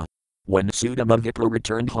Sudama Vipra. When Sudama Vipra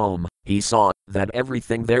returned home, he saw that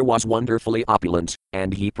everything there was wonderfully opulent,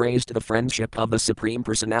 and he praised the friendship of the Supreme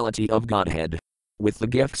Personality of Godhead. With the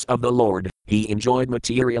gifts of the Lord, he enjoyed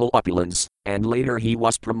material opulence, and later he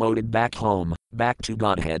was promoted back home, back to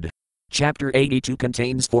Godhead. Chapter 82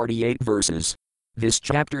 contains 48 verses. This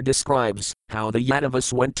chapter describes how the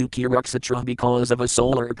Yadavas went to Kurukshetra because of a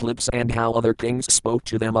solar eclipse and how other kings spoke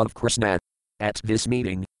to them of Krishna. At this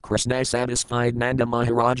meeting, Krishna satisfied Nanda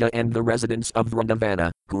Maharaja and the residents of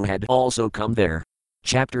Vrindavana, who had also come there.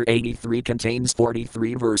 Chapter 83 contains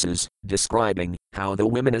 43 verses, describing how the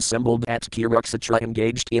women assembled at Kurukshetra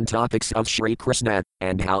engaged in topics of Sri Krishna,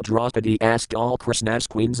 and how Draupadi asked all Krishna's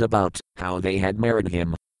queens about how they had married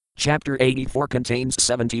him. Chapter 84 contains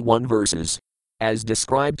 71 verses. As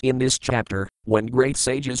described in this chapter, when great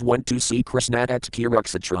sages went to see Krishna at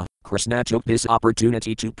Kurukshetra, Krishna took this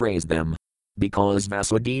opportunity to praise them. Because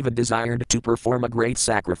Vasudeva desired to perform a great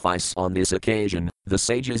sacrifice on this occasion, the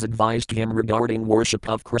sages advised him regarding worship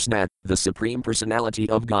of Krishna, the Supreme Personality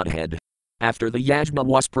of Godhead. After the yajna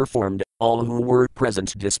was performed, all who were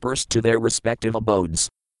present dispersed to their respective abodes.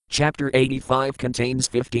 Chapter 85 contains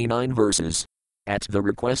 59 verses. At the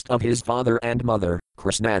request of his father and mother,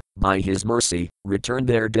 Krishna, by his mercy, returned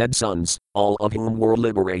their dead sons, all of whom were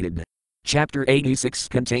liberated. Chapter 86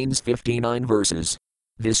 contains 59 verses.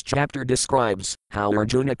 This chapter describes how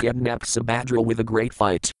Arjuna kidnapped Subhadra with a great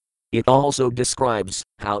fight. It also describes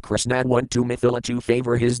how Krishna went to Mithila to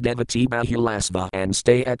favor his devotee Bahulasva and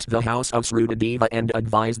stay at the house of Srudadeva and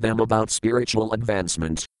advise them about spiritual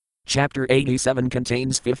advancement. Chapter 87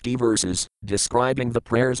 contains 50 verses, describing the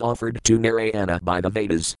prayers offered to Narayana by the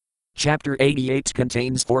Vedas. Chapter 88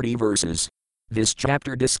 contains 40 verses. This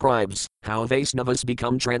chapter describes how Vaisnavas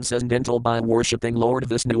become transcendental by worshipping Lord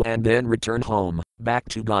Vishnu and then return home, back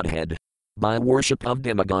to Godhead. By worship of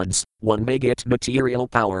demigods, one may get material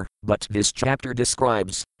power, but this chapter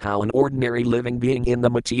describes how an ordinary living being in the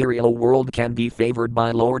material world can be favored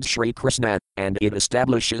by Lord Sri Krishna, and it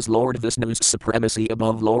establishes Lord Vishnu's supremacy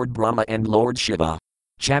above Lord Brahma and Lord Shiva.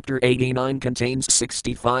 Chapter 89 contains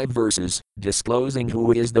 65 verses, disclosing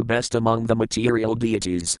who is the best among the material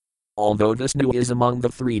deities. Although Vishnu is among the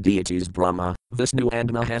three deities Brahma, Vishnu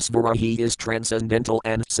and Mahesvara, he is transcendental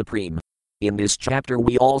and supreme. In this chapter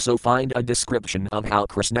we also find a description of how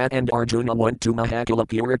Krishna and Arjuna went to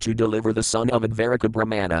Mahakalapura to deliver the son of Advaraka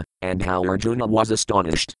Brahmana, and how Arjuna was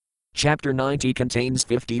astonished. Chapter 90 contains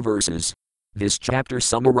 50 verses. This chapter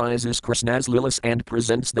summarizes Krishna's lilas and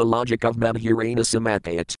presents the logic of Madhurana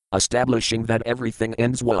Samapayat, establishing that everything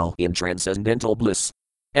ends well in transcendental bliss.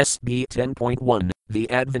 SB 10.1 The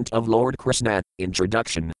Advent of Lord Krishna,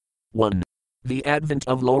 Introduction. 1. The Advent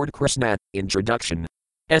of Lord Krishna, Introduction.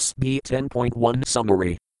 SB 10.1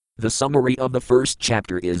 Summary. The summary of the first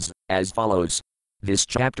chapter is as follows. This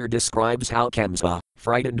chapter describes how Kamsa,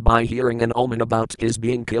 frightened by hearing an omen about his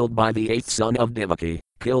being killed by the eighth son of Devaki,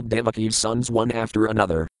 killed Devaki's sons one after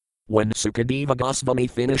another. When Sukadeva Goswami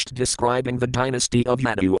finished describing the dynasty of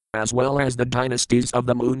Yadu, as well as the dynasties of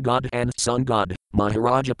the moon god and sun god,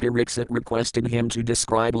 Maharaja Pariksit requested him to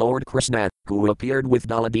describe Lord Krishna, who appeared with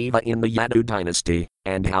Daladeva in the Yadu dynasty,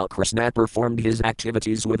 and how Krishna performed his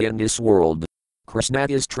activities within this world. Krishna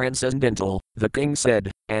is transcendental, the king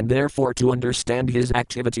said, and therefore to understand his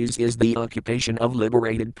activities is the occupation of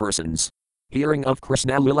liberated persons. Hearing of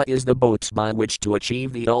Krishna Lila is the boat by which to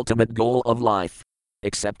achieve the ultimate goal of life.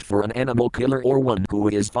 Except for an animal killer or one who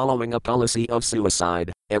is following a policy of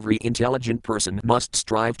suicide, every intelligent person must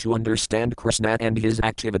strive to understand Krishna and his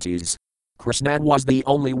activities. Krishna was the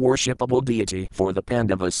only worshipable deity for the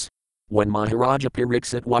Pandavas. When Maharaja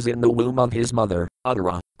Pariksit was in the womb of his mother,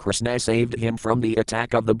 Uttara, Krishna saved him from the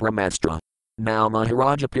attack of the Brahmastra. Now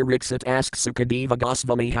Maharaja Pariksit asked Sukadeva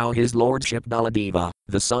Goswami how his lordship Daladeva,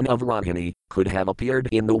 the son of Rohini, could have appeared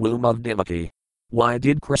in the womb of Devaki. Why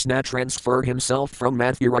did Krishna transfer himself from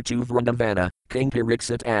Mathura to Vrindavana, King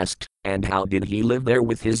Pariksit asked, and how did he live there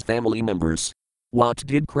with his family members? What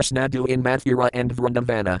did Krishna do in Mathura and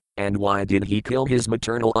Vrindavana, and why did he kill his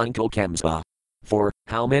maternal uncle Kamsa? For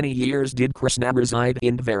how many years did Krishna reside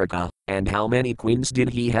in Dvaraka, and how many queens did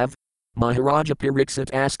he have? Maharaja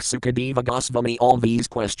Pariksit asked Sukadeva Goswami all these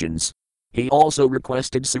questions. He also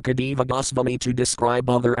requested Sukadeva Goswami to describe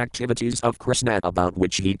other activities of Krishna about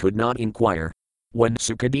which he could not inquire. When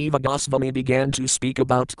Sukadeva Goswami began to speak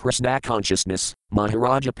about Krishna consciousness,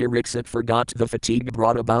 Maharaja Pariksit forgot the fatigue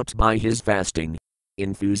brought about by his fasting.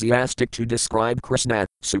 Enthusiastic to describe Krishna,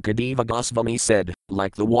 Sukadeva Goswami said,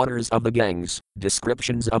 like the waters of the Ganges,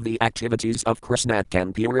 descriptions of the activities of Krishna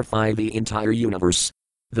can purify the entire universe.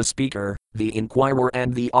 The speaker, the inquirer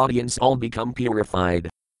and the audience all become purified.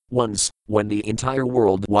 Once, when the entire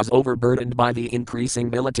world was overburdened by the increasing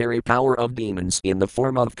military power of demons in the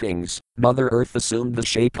form of kings, Mother Earth assumed the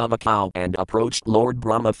shape of a cow and approached Lord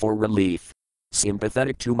Brahma for relief.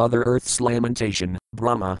 Sympathetic to Mother Earth's lamentation,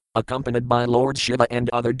 Brahma, accompanied by Lord Shiva and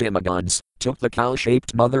other demigods, took the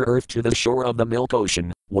cow-shaped Mother Earth to the shore of the milk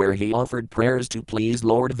ocean, where he offered prayers to please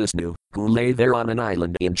Lord Vishnu, who lay there on an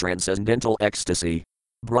island in transcendental ecstasy.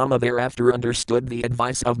 Brahma thereafter understood the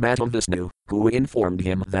advice of Mata Vishnu, who informed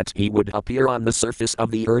him that he would appear on the surface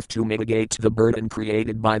of the earth to mitigate the burden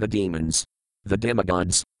created by the demons. The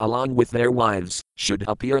demigods, along with their wives, should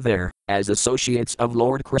appear there, as associates of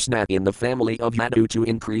Lord Krishna in the family of Yadu to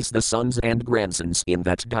increase the sons and grandsons in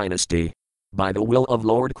that dynasty. By the will of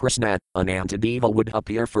Lord Krishna, Anantadeva would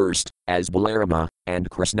appear first, as Balarama, and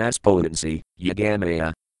Krishna's potency,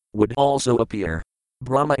 Yagamaya, would also appear.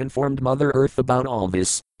 Brahma informed Mother Earth about all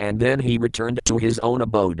this, and then he returned to his own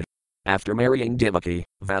abode. After marrying Devaki,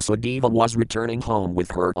 Vasudeva was returning home with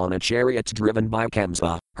her on a chariot driven by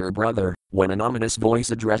Kamsa, her brother, when an ominous voice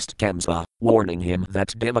addressed Kamsa, warning him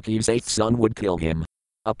that Devaki's eighth son would kill him.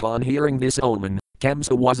 Upon hearing this omen,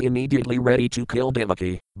 Kamsa was immediately ready to kill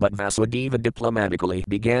Devaki, but Vasudeva diplomatically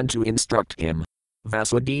began to instruct him.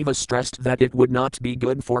 Vasudeva stressed that it would not be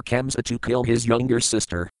good for Kamsa to kill his younger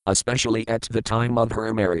sister, especially at the time of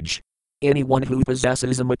her marriage. Anyone who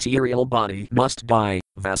possesses a material body must die,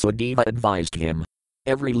 Vasudeva advised him.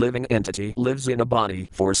 Every living entity lives in a body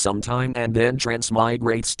for some time and then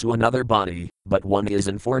transmigrates to another body, but one is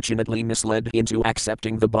unfortunately misled into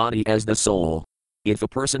accepting the body as the soul. If a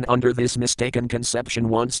person under this mistaken conception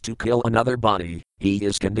wants to kill another body, he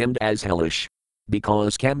is condemned as hellish.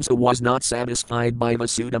 Because Kamsa was not satisfied by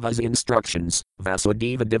Vasudeva's instructions,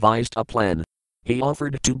 Vasudeva devised a plan. He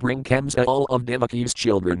offered to bring Kamsa all of Devaki's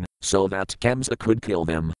children, so that Kamsa could kill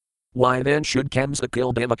them. Why then should Kamsa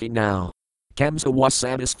kill Devaki now? Kamsa was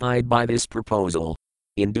satisfied by this proposal.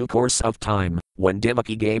 In due course of time, when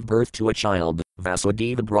Devaki gave birth to a child,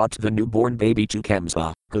 Vasudeva brought the newborn baby to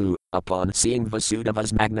Kamsa, who, upon seeing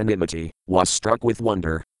Vasudeva's magnanimity, was struck with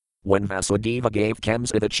wonder. When Vasudeva gave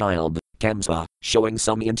Kamsa the child, Kamsa, showing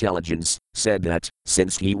some intelligence, said that,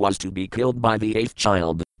 since he was to be killed by the eighth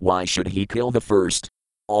child, why should he kill the first?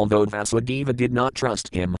 Although Vasudeva did not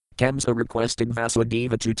trust him, Kamsa requested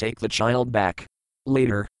Vasudeva to take the child back.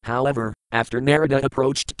 Later, however, after Narada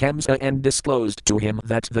approached Kamsa and disclosed to him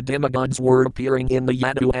that the demigods were appearing in the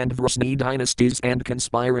Yadu and Vrasni dynasties and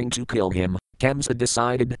conspiring to kill him, Kamsa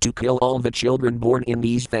decided to kill all the children born in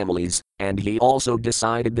these families, and he also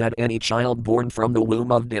decided that any child born from the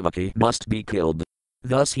womb of Devaki must be killed.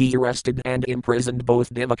 Thus he arrested and imprisoned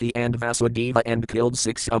both Devaki and Vasudeva and killed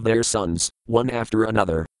 6 of their sons, one after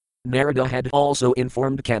another. Narada had also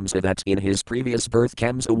informed Kamsa that in his previous birth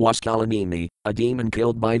Kamsa was Kalanini, a demon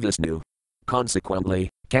killed by Vishnu.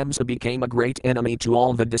 Consequently, Kamsa became a great enemy to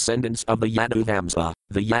all the descendants of the Yadu Vamsa,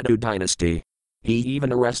 the Yadu dynasty. He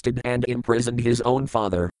even arrested and imprisoned his own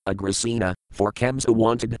father, Agrasena, for Kamsa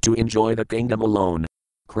wanted to enjoy the kingdom alone.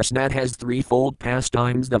 Krishna has threefold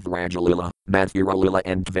pastimes: the Vrajalila, Mathura-lila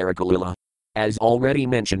and Dvaraka-lila. As already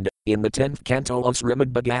mentioned, in the 10th canto of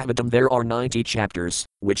Srimad Bhagavatam there are 90 chapters,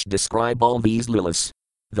 which describe all these lilas.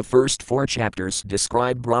 The first 4 chapters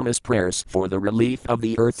describe Brahma's prayers for the relief of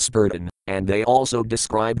the earth's burden, and they also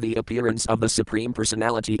describe the appearance of the Supreme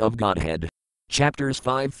Personality of Godhead. Chapters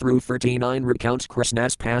 5 through 39 recount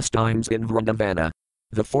Krishna's pastimes in Vrindavana.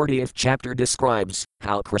 The 40th chapter describes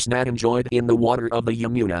how Krishna enjoyed in the water of the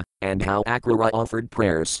Yamuna, and how Akrura offered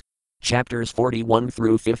prayers. Chapters 41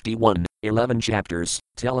 through 51, 11 chapters,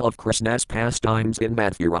 tell of Krishna's pastimes in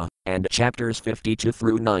Mathura, and chapters 52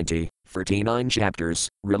 through 90, 39 chapters,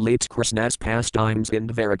 relate Krishna's pastimes in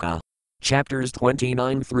Dvaraka. Chapters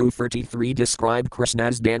 29 through 33 describe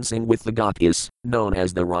Krishna's dancing with the gopis, known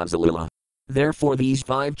as the Rasalila. Therefore these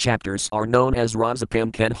 5 chapters are known as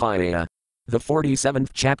Rasapam Kanhaya. The 47th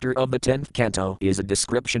chapter of the 10th canto is a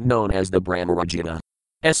description known as the Brahmarajita.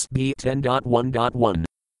 SB 10.1.1.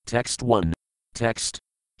 Text 1. Text.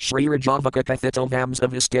 Shri Rajavaka Kathito Vams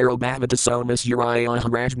of Istero Bhavata Somas Uriah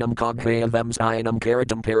Rajnam Kagvaya Vams Ianam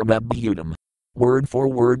Karatam Paramabhyudam. Word for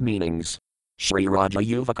word meanings. Shri Raja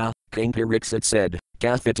Yuvaka, King Pariksit said,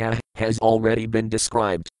 Kathita has already been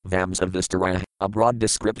described, Vams of Vistara, a broad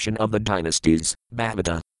description of the dynasties,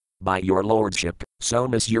 Bhavata. By your lordship,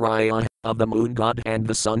 Somas Uriah, of the moon god and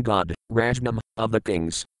the sun god, Rajnam, of the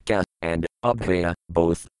kings, Ka, and Abhaya,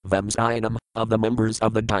 both, Vamsayanam, of the members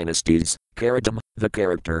of the dynasties, Karatam, the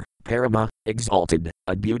character, Parama, exalted,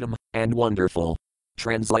 Adbhutam, and wonderful.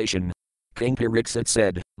 Translation. King Pariksit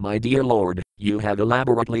said, My dear lord, you have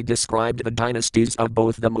elaborately described the dynasties of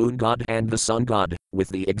both the moon god and the sun god, with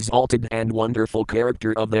the exalted and wonderful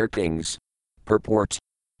character of their kings. Purport.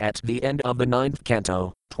 At the end of the 9th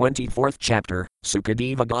canto, 24th chapter,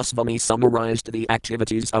 Sukadeva Goswami summarized the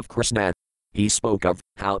activities of Krishna. He spoke of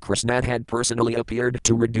how Krishna had personally appeared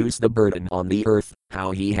to reduce the burden on the earth,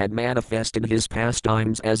 how he had manifested his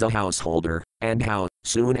pastimes as a householder, and how,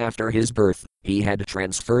 soon after his birth, he had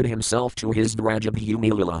transferred himself to his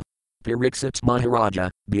Vrajabhumi Lila. Pariksit Maharaja,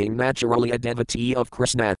 being naturally a devotee of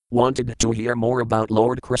Krishna, wanted to hear more about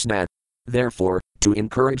Lord Krishna. Therefore, to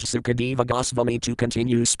encourage Sukadeva Goswami to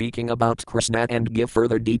continue speaking about Krishna and give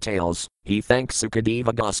further details, he thanked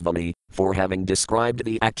Sukadeva Goswami for having described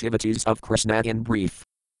the activities of Krishna in brief.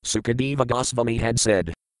 Sukadeva Goswami had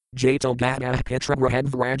said, Jato Gada Pitra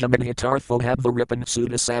Rahadvrajaman Hitartho Habvaripan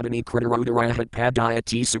Sudasabani Kritarodarahat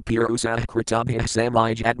Padayati Supirusah Kritabhya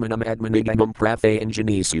Samij Atmanam Admanigamam Prathe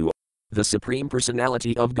Injanisu. The Supreme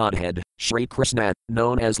Personality of Godhead, Sri Krishna,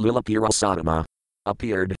 known as Lilapirasadama,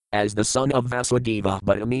 appeared as the son of Vasudeva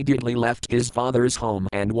but immediately left his father's home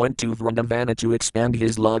and went to Vrindavana to expand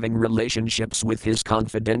his loving relationships with his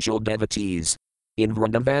confidential devotees. In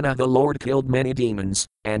Vrindavana the Lord killed many demons,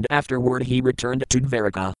 and afterward he returned to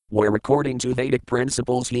Dvaraka, where according to Vedic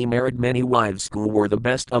principles he married many wives who were the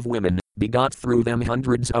best of women, begot through them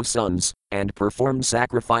hundreds of sons, and performed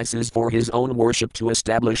sacrifices for his own worship to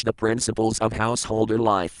establish the principles of householder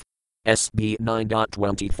life. SB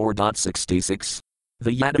 9.24.66.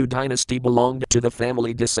 The Yadu dynasty belonged to the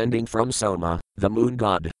family descending from Soma, the moon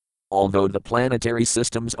god. Although the planetary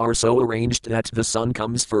systems are so arranged that the sun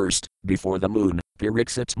comes first, before the moon,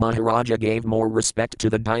 Pariksit Maharaja gave more respect to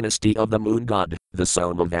the dynasty of the moon god, the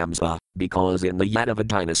Somavamsa, because in the Yadava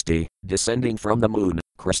dynasty, descending from the moon,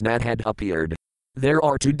 Krishna had appeared. There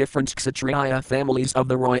are two different Kshatriya families of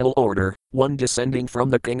the royal order, one descending from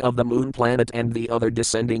the king of the moon planet and the other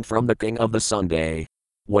descending from the king of the sun day.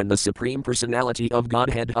 When the Supreme Personality of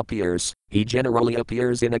Godhead appears, he generally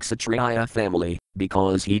appears in a Kshatriya family,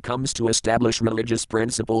 because he comes to establish religious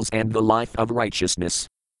principles and the life of righteousness.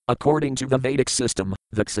 According to the Vedic system,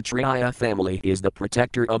 the Kshatriya family is the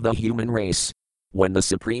protector of the human race. When the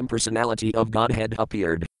Supreme Personality of Godhead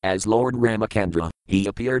appeared, as Lord Ramacandra, he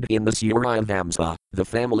appeared in the Surya Vamsa, the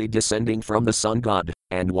family descending from the sun god,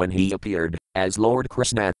 and when he appeared, as Lord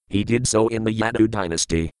Krishna, he did so in the Yadu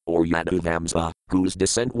dynasty, or Yadu Vamsa, whose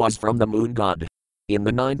descent was from the moon god. In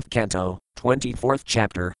the 9th canto, 24th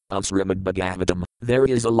chapter, of Srimad Bhagavatam, there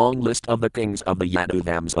is a long list of the kings of the Yadu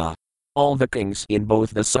Vamsa. All the kings in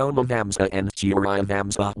both the Soma Vamsa and Surya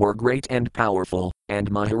Vamsa were great and powerful,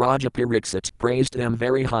 and Maharaja Pariksit praised them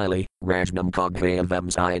very highly, Rajnam Kagvaya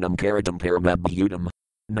Vamsayanam Karatam Paramabhyudam.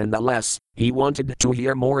 Nonetheless, he wanted to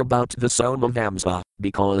hear more about the Soma Vamsa,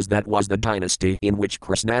 because that was the dynasty in which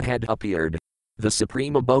Krishna had appeared. The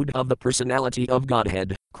supreme abode of the personality of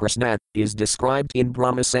Godhead, Krishna, is described in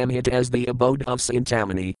Brahma Samhita as the abode of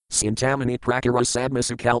Sintamani, Sintamani Prakara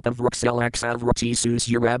Sadmasukalpa Vruxalaxavratisus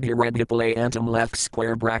Urabhiradhipale Antam left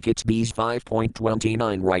square bracket B's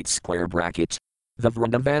 5.29 right square bracket. The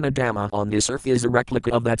Vrindavana Dhamma on this earth is a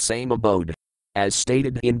replica of that same abode. As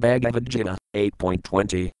stated in Bhagavad Gita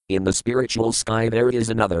 8.20, in the spiritual sky there is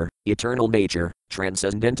another, eternal nature,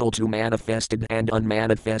 transcendental to manifested and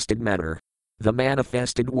unmanifested matter. The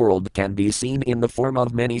manifested world can be seen in the form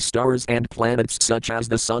of many stars and planets such as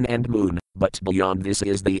the sun and moon, but beyond this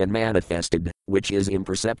is the unmanifested, which is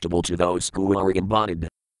imperceptible to those who are embodied.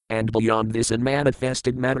 And beyond this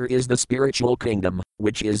unmanifested matter is the spiritual kingdom,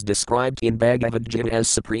 which is described in Bhagavad Gita as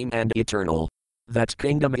supreme and eternal. That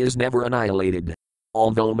kingdom is never annihilated.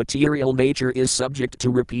 Although material nature is subject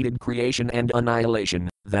to repeated creation and annihilation,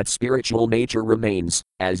 that spiritual nature remains,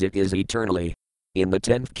 as it is eternally. In the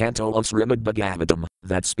 10th canto of Srimad Bhagavatam,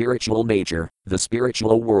 that spiritual nature, the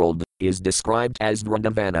spiritual world, is described as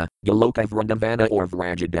Vrindavana, Galoka Vrindavana or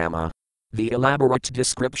Vrajadhamma. The elaborate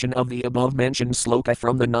description of the above-mentioned sloka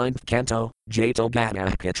from the 9th canto,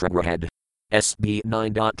 Jatogata Petragrahad, SB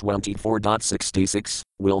 9.24.66,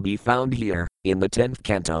 will be found here, in the 10th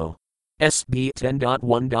canto. SB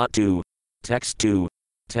 10.1.2. Text 2.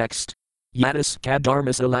 Text. Yadis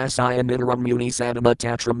Kadharmas Alasaya Nidram Muni Sadama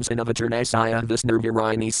Tatrams Innovaternasaya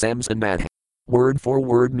Visnirvirini Samsan Mad. Word for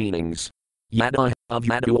word meanings. Yada, of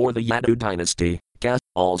Yadu or the Yadu dynasty, Ka,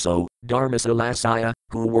 also, Dharmas Alasaya,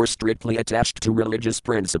 who were strictly attached to religious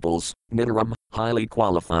principles, Nidram, highly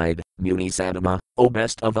qualified, Muni Sadama, O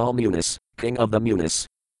best of all Munis, king of the Munis.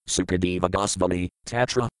 Sukadeva Goswami,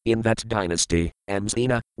 Tatra, in that dynasty,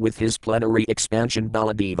 Amsina, with his plenary expansion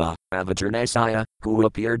Baladeva, Avatarnasaya, who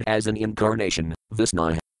appeared as an incarnation,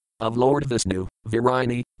 Vishnu. Of Lord Vishnu,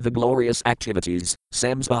 Virini, the glorious activities,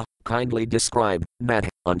 Samsva, kindly describe, Nat,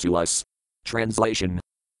 unto us. Translation.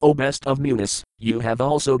 O best of Munis, you have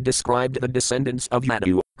also described the descendants of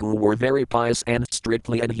Yadu, who were very pious and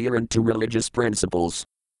strictly adherent to religious principles.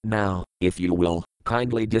 Now, if you will,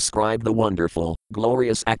 kindly describe the wonderful,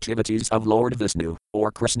 glorious activities of Lord Vishnu,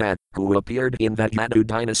 or Krishna, who appeared in that Yadu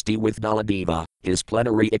dynasty with Baladeva, his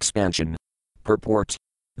plenary expansion. Purport.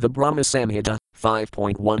 The Brahma Samhita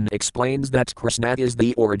 5.1 explains that Krishna is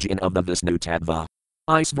the origin of the Vishnu Tattva.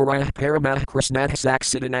 Isvarah Paramah Krishna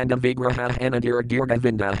Saksidananda Vigraha Anadir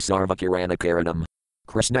Govinda Sarvakaranakaranam.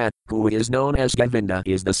 Krishna, who is known as Govinda,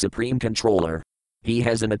 is the supreme controller. He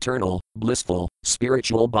has an eternal, blissful,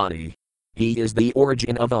 spiritual body. He is the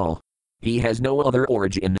origin of all. He has no other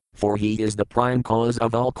origin, for he is the prime cause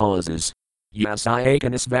of all causes.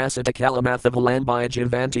 Yasayakanis Vasita Kalamathavalambaya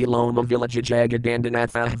Jivanti Loma Villaja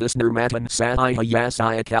Jagadandanathah Visnurmatan Sahiha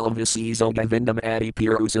Yasaya Kalavisizo Govindam Adi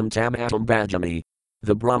Purusam Tamatam Bhajami.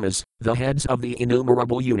 The Brahmas, the heads of the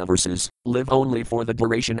innumerable universes, live only for the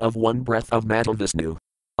duration of one breath of Mata Vishnu.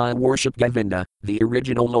 I worship Govinda, the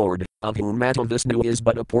original Lord, of whom Mata Vishnu is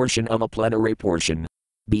but a portion of a plenary portion.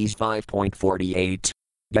 B's 5.48.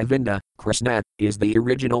 Govinda, Krishna, is the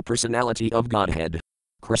original personality of Godhead.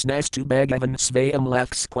 Krishnastu Bhagavan Svayam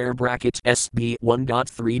left square bracket SB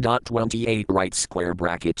 1.3.28 right square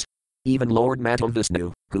bracket. Even Lord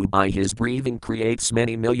Vishnu, who by his breathing creates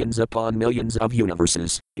many millions upon millions of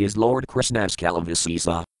universes, is Lord Krishna's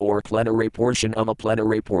Kalavisisa, or plenary portion of a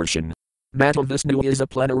plenary portion. Vishnu is a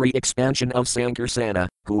plenary expansion of Sankarsana,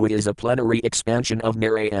 who is a plenary expansion of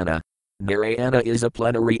Narayana. Narayana is a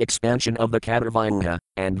plenary expansion of the Katarvyuha,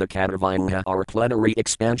 and the Katarvyuha are plenary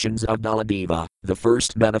expansions of Daladeva, the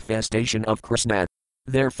first manifestation of Krishna.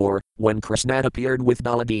 Therefore, when Krishna appeared with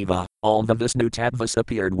Daladeva, all the Vishnu Tattvas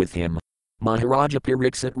appeared with him. Maharaja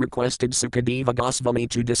Pariksit requested Sukadeva Goswami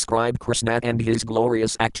to describe Krishna and his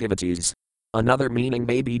glorious activities. Another meaning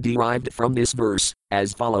may be derived from this verse,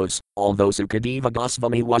 as follows: although Sukadeva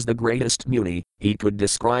Goswami was the greatest Muni, he could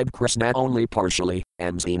describe Krishna only partially,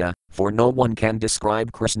 Amsina, for no one can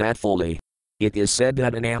describe Krishna fully. It is said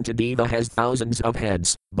that Anantadeva has thousands of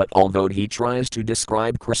heads, but although he tries to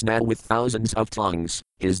describe Krishna with thousands of tongues,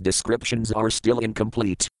 his descriptions are still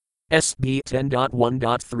incomplete. SB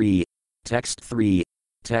 10.1.3. Text 3.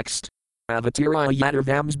 Text. Avatiraya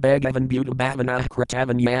Yadarvams Bhagavan Bhutavavanah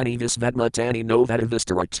Kratavan Yani Visvedmatani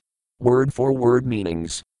Novadavistarat. Word for word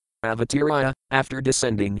meanings. Avatiraya, after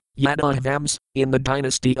descending, Yadavams, in the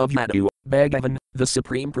dynasty of Yadu, Bhagavan, the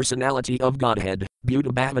Supreme Personality of Godhead,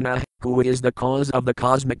 Bhutavavanah, who is the cause of the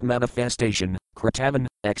cosmic manifestation, Kratavan,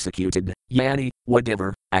 executed, Yani,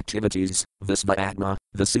 whatever, activities, Visvaatma,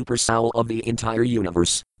 the super soul of the entire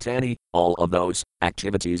universe, Tani, all of those,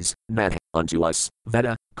 activities, Nat, unto us,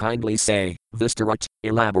 Veda, kindly say, Vistarat,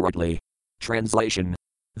 elaborately. Translation.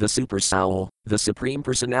 The super soul, the Supreme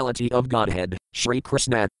Personality of Godhead, Sri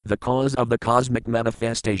Krishna, the cause of the cosmic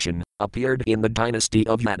manifestation, appeared in the dynasty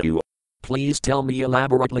of Yadu. Please tell me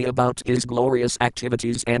elaborately about his glorious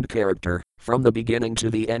activities and character, from the beginning to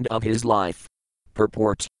the end of his life.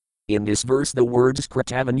 Purport. In this verse the words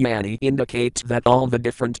Kratavanyani indicate that all the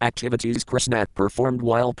different activities Krishna performed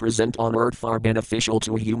while present on earth are beneficial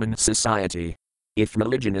to human society. If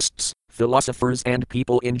religionists, philosophers and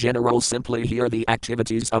people in general simply hear the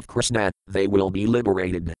activities of Krishna, they will be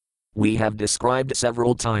liberated. We have described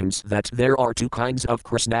several times that there are two kinds of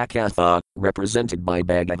Krishna Katha, represented by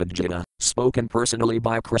Bhagavad Gita, spoken personally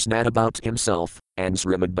by Krishna about himself, and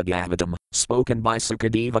Srimad Bhagavatam, spoken by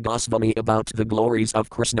Sukadeva Goswami about the glories of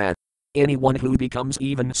Krishna. Anyone who becomes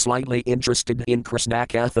even slightly interested in Krishna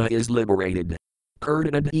Katha is liberated.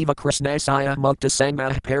 Kirtanad eva Krishnasaya mukta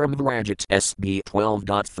sangmah param vrajat SB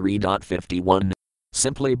 12.3.51.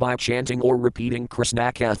 Simply by chanting or repeating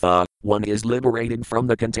Krishna Katha, one is liberated from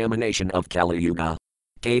the contamination of Kali Yuga.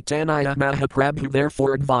 Caitanya Mahaprabhu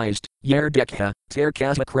therefore advised, Yardekha,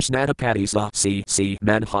 Terkatha Krishnadapadisa c.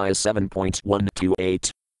 Madhya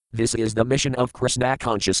 7.128. This is the mission of Krishna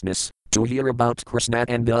consciousness, to hear about Krishna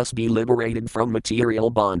and thus be liberated from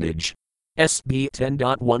material bondage. SB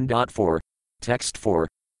 10.1.4. Text 4.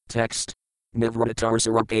 Text.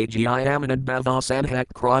 Nivratatarsarapagi Bhavasanhak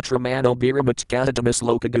Kratramano Biramat Katadamas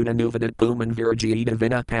Lokaguna Nuvadat Puman Virajita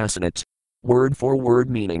Vina Pasanat. Word for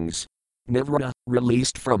word meanings. Nivrata,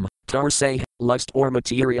 released from, Tarseh, lust or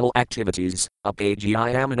material activities,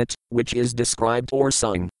 Apagi which is described or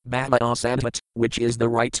sung, Bhavasanhat, which is the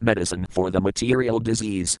right medicine for the material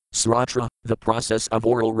disease, Sratra, the process of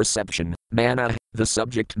oral reception, Mana, the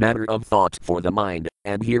subject matter of thought for the mind,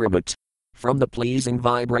 and Hiramat, from the pleasing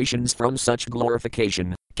vibrations from such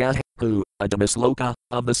glorification, Kah, who, Adamasloka,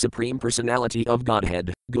 of the Supreme Personality of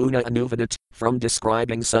Godhead, Guna Anuvadat, from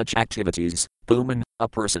describing such activities, Puman, a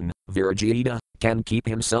person, Virajita, can keep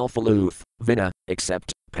himself aloof, Vina,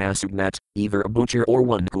 except, Pasugnat, either a butcher or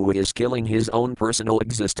one who is killing his own personal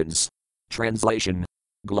existence. Translation.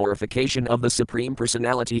 Glorification of the Supreme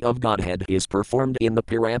Personality of Godhead is performed in the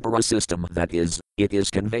Parampara system, that is, it is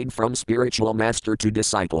conveyed from spiritual master to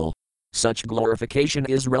disciple. Such glorification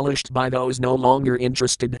is relished by those no longer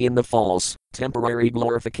interested in the false, temporary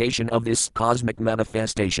glorification of this cosmic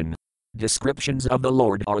manifestation. Descriptions of the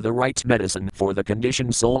Lord are the right medicine for the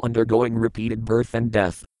conditioned soul undergoing repeated birth and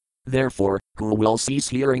death. Therefore, who will cease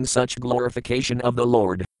hearing such glorification of the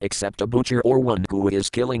Lord, except a butcher or one who is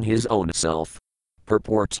killing his own self?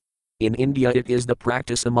 Purport. In India it is the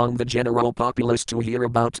practice among the general populace to hear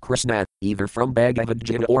about Krishna, either from Bhagavad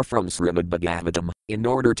Gita or from Srimad Bhagavatam, in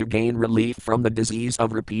order to gain relief from the disease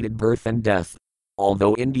of repeated birth and death.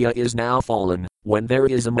 Although India is now fallen, when there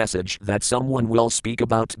is a message that someone will speak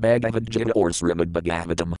about Bhagavad Gita or Srimad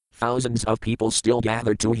Bhagavatam, thousands of people still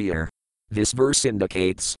gather to hear. This verse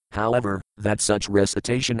indicates, however, that such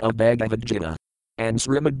recitation of Bhagavad Gita and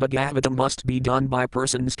Srimad Bhagavatam must be done by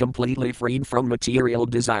persons completely freed from material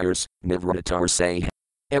desires, Nivratar say.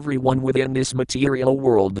 Everyone within this material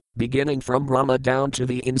world, beginning from Brahma down to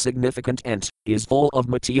the insignificant ant, is full of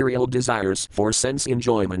material desires for sense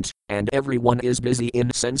enjoyment, and everyone is busy in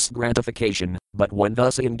sense gratification, but when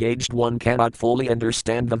thus engaged one cannot fully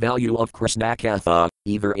understand the value of Krishna Katha,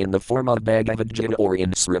 either in the form of Bhagavad Gita or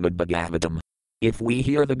in Srimad Bhagavatam. If we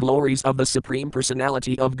hear the glories of the Supreme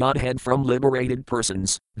Personality of Godhead from liberated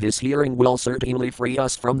persons, this hearing will certainly free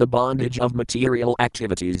us from the bondage of material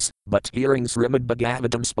activities, but hearing Srimad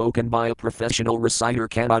Bhagavatam spoken by a professional reciter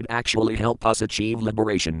cannot actually help us achieve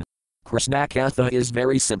liberation. Krishna Katha is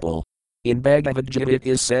very simple. In Bhagavad Gita it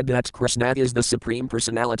is said that Krishna is the Supreme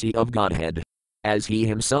Personality of Godhead. As he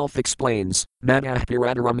himself explains, Madhah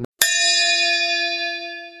Piradaram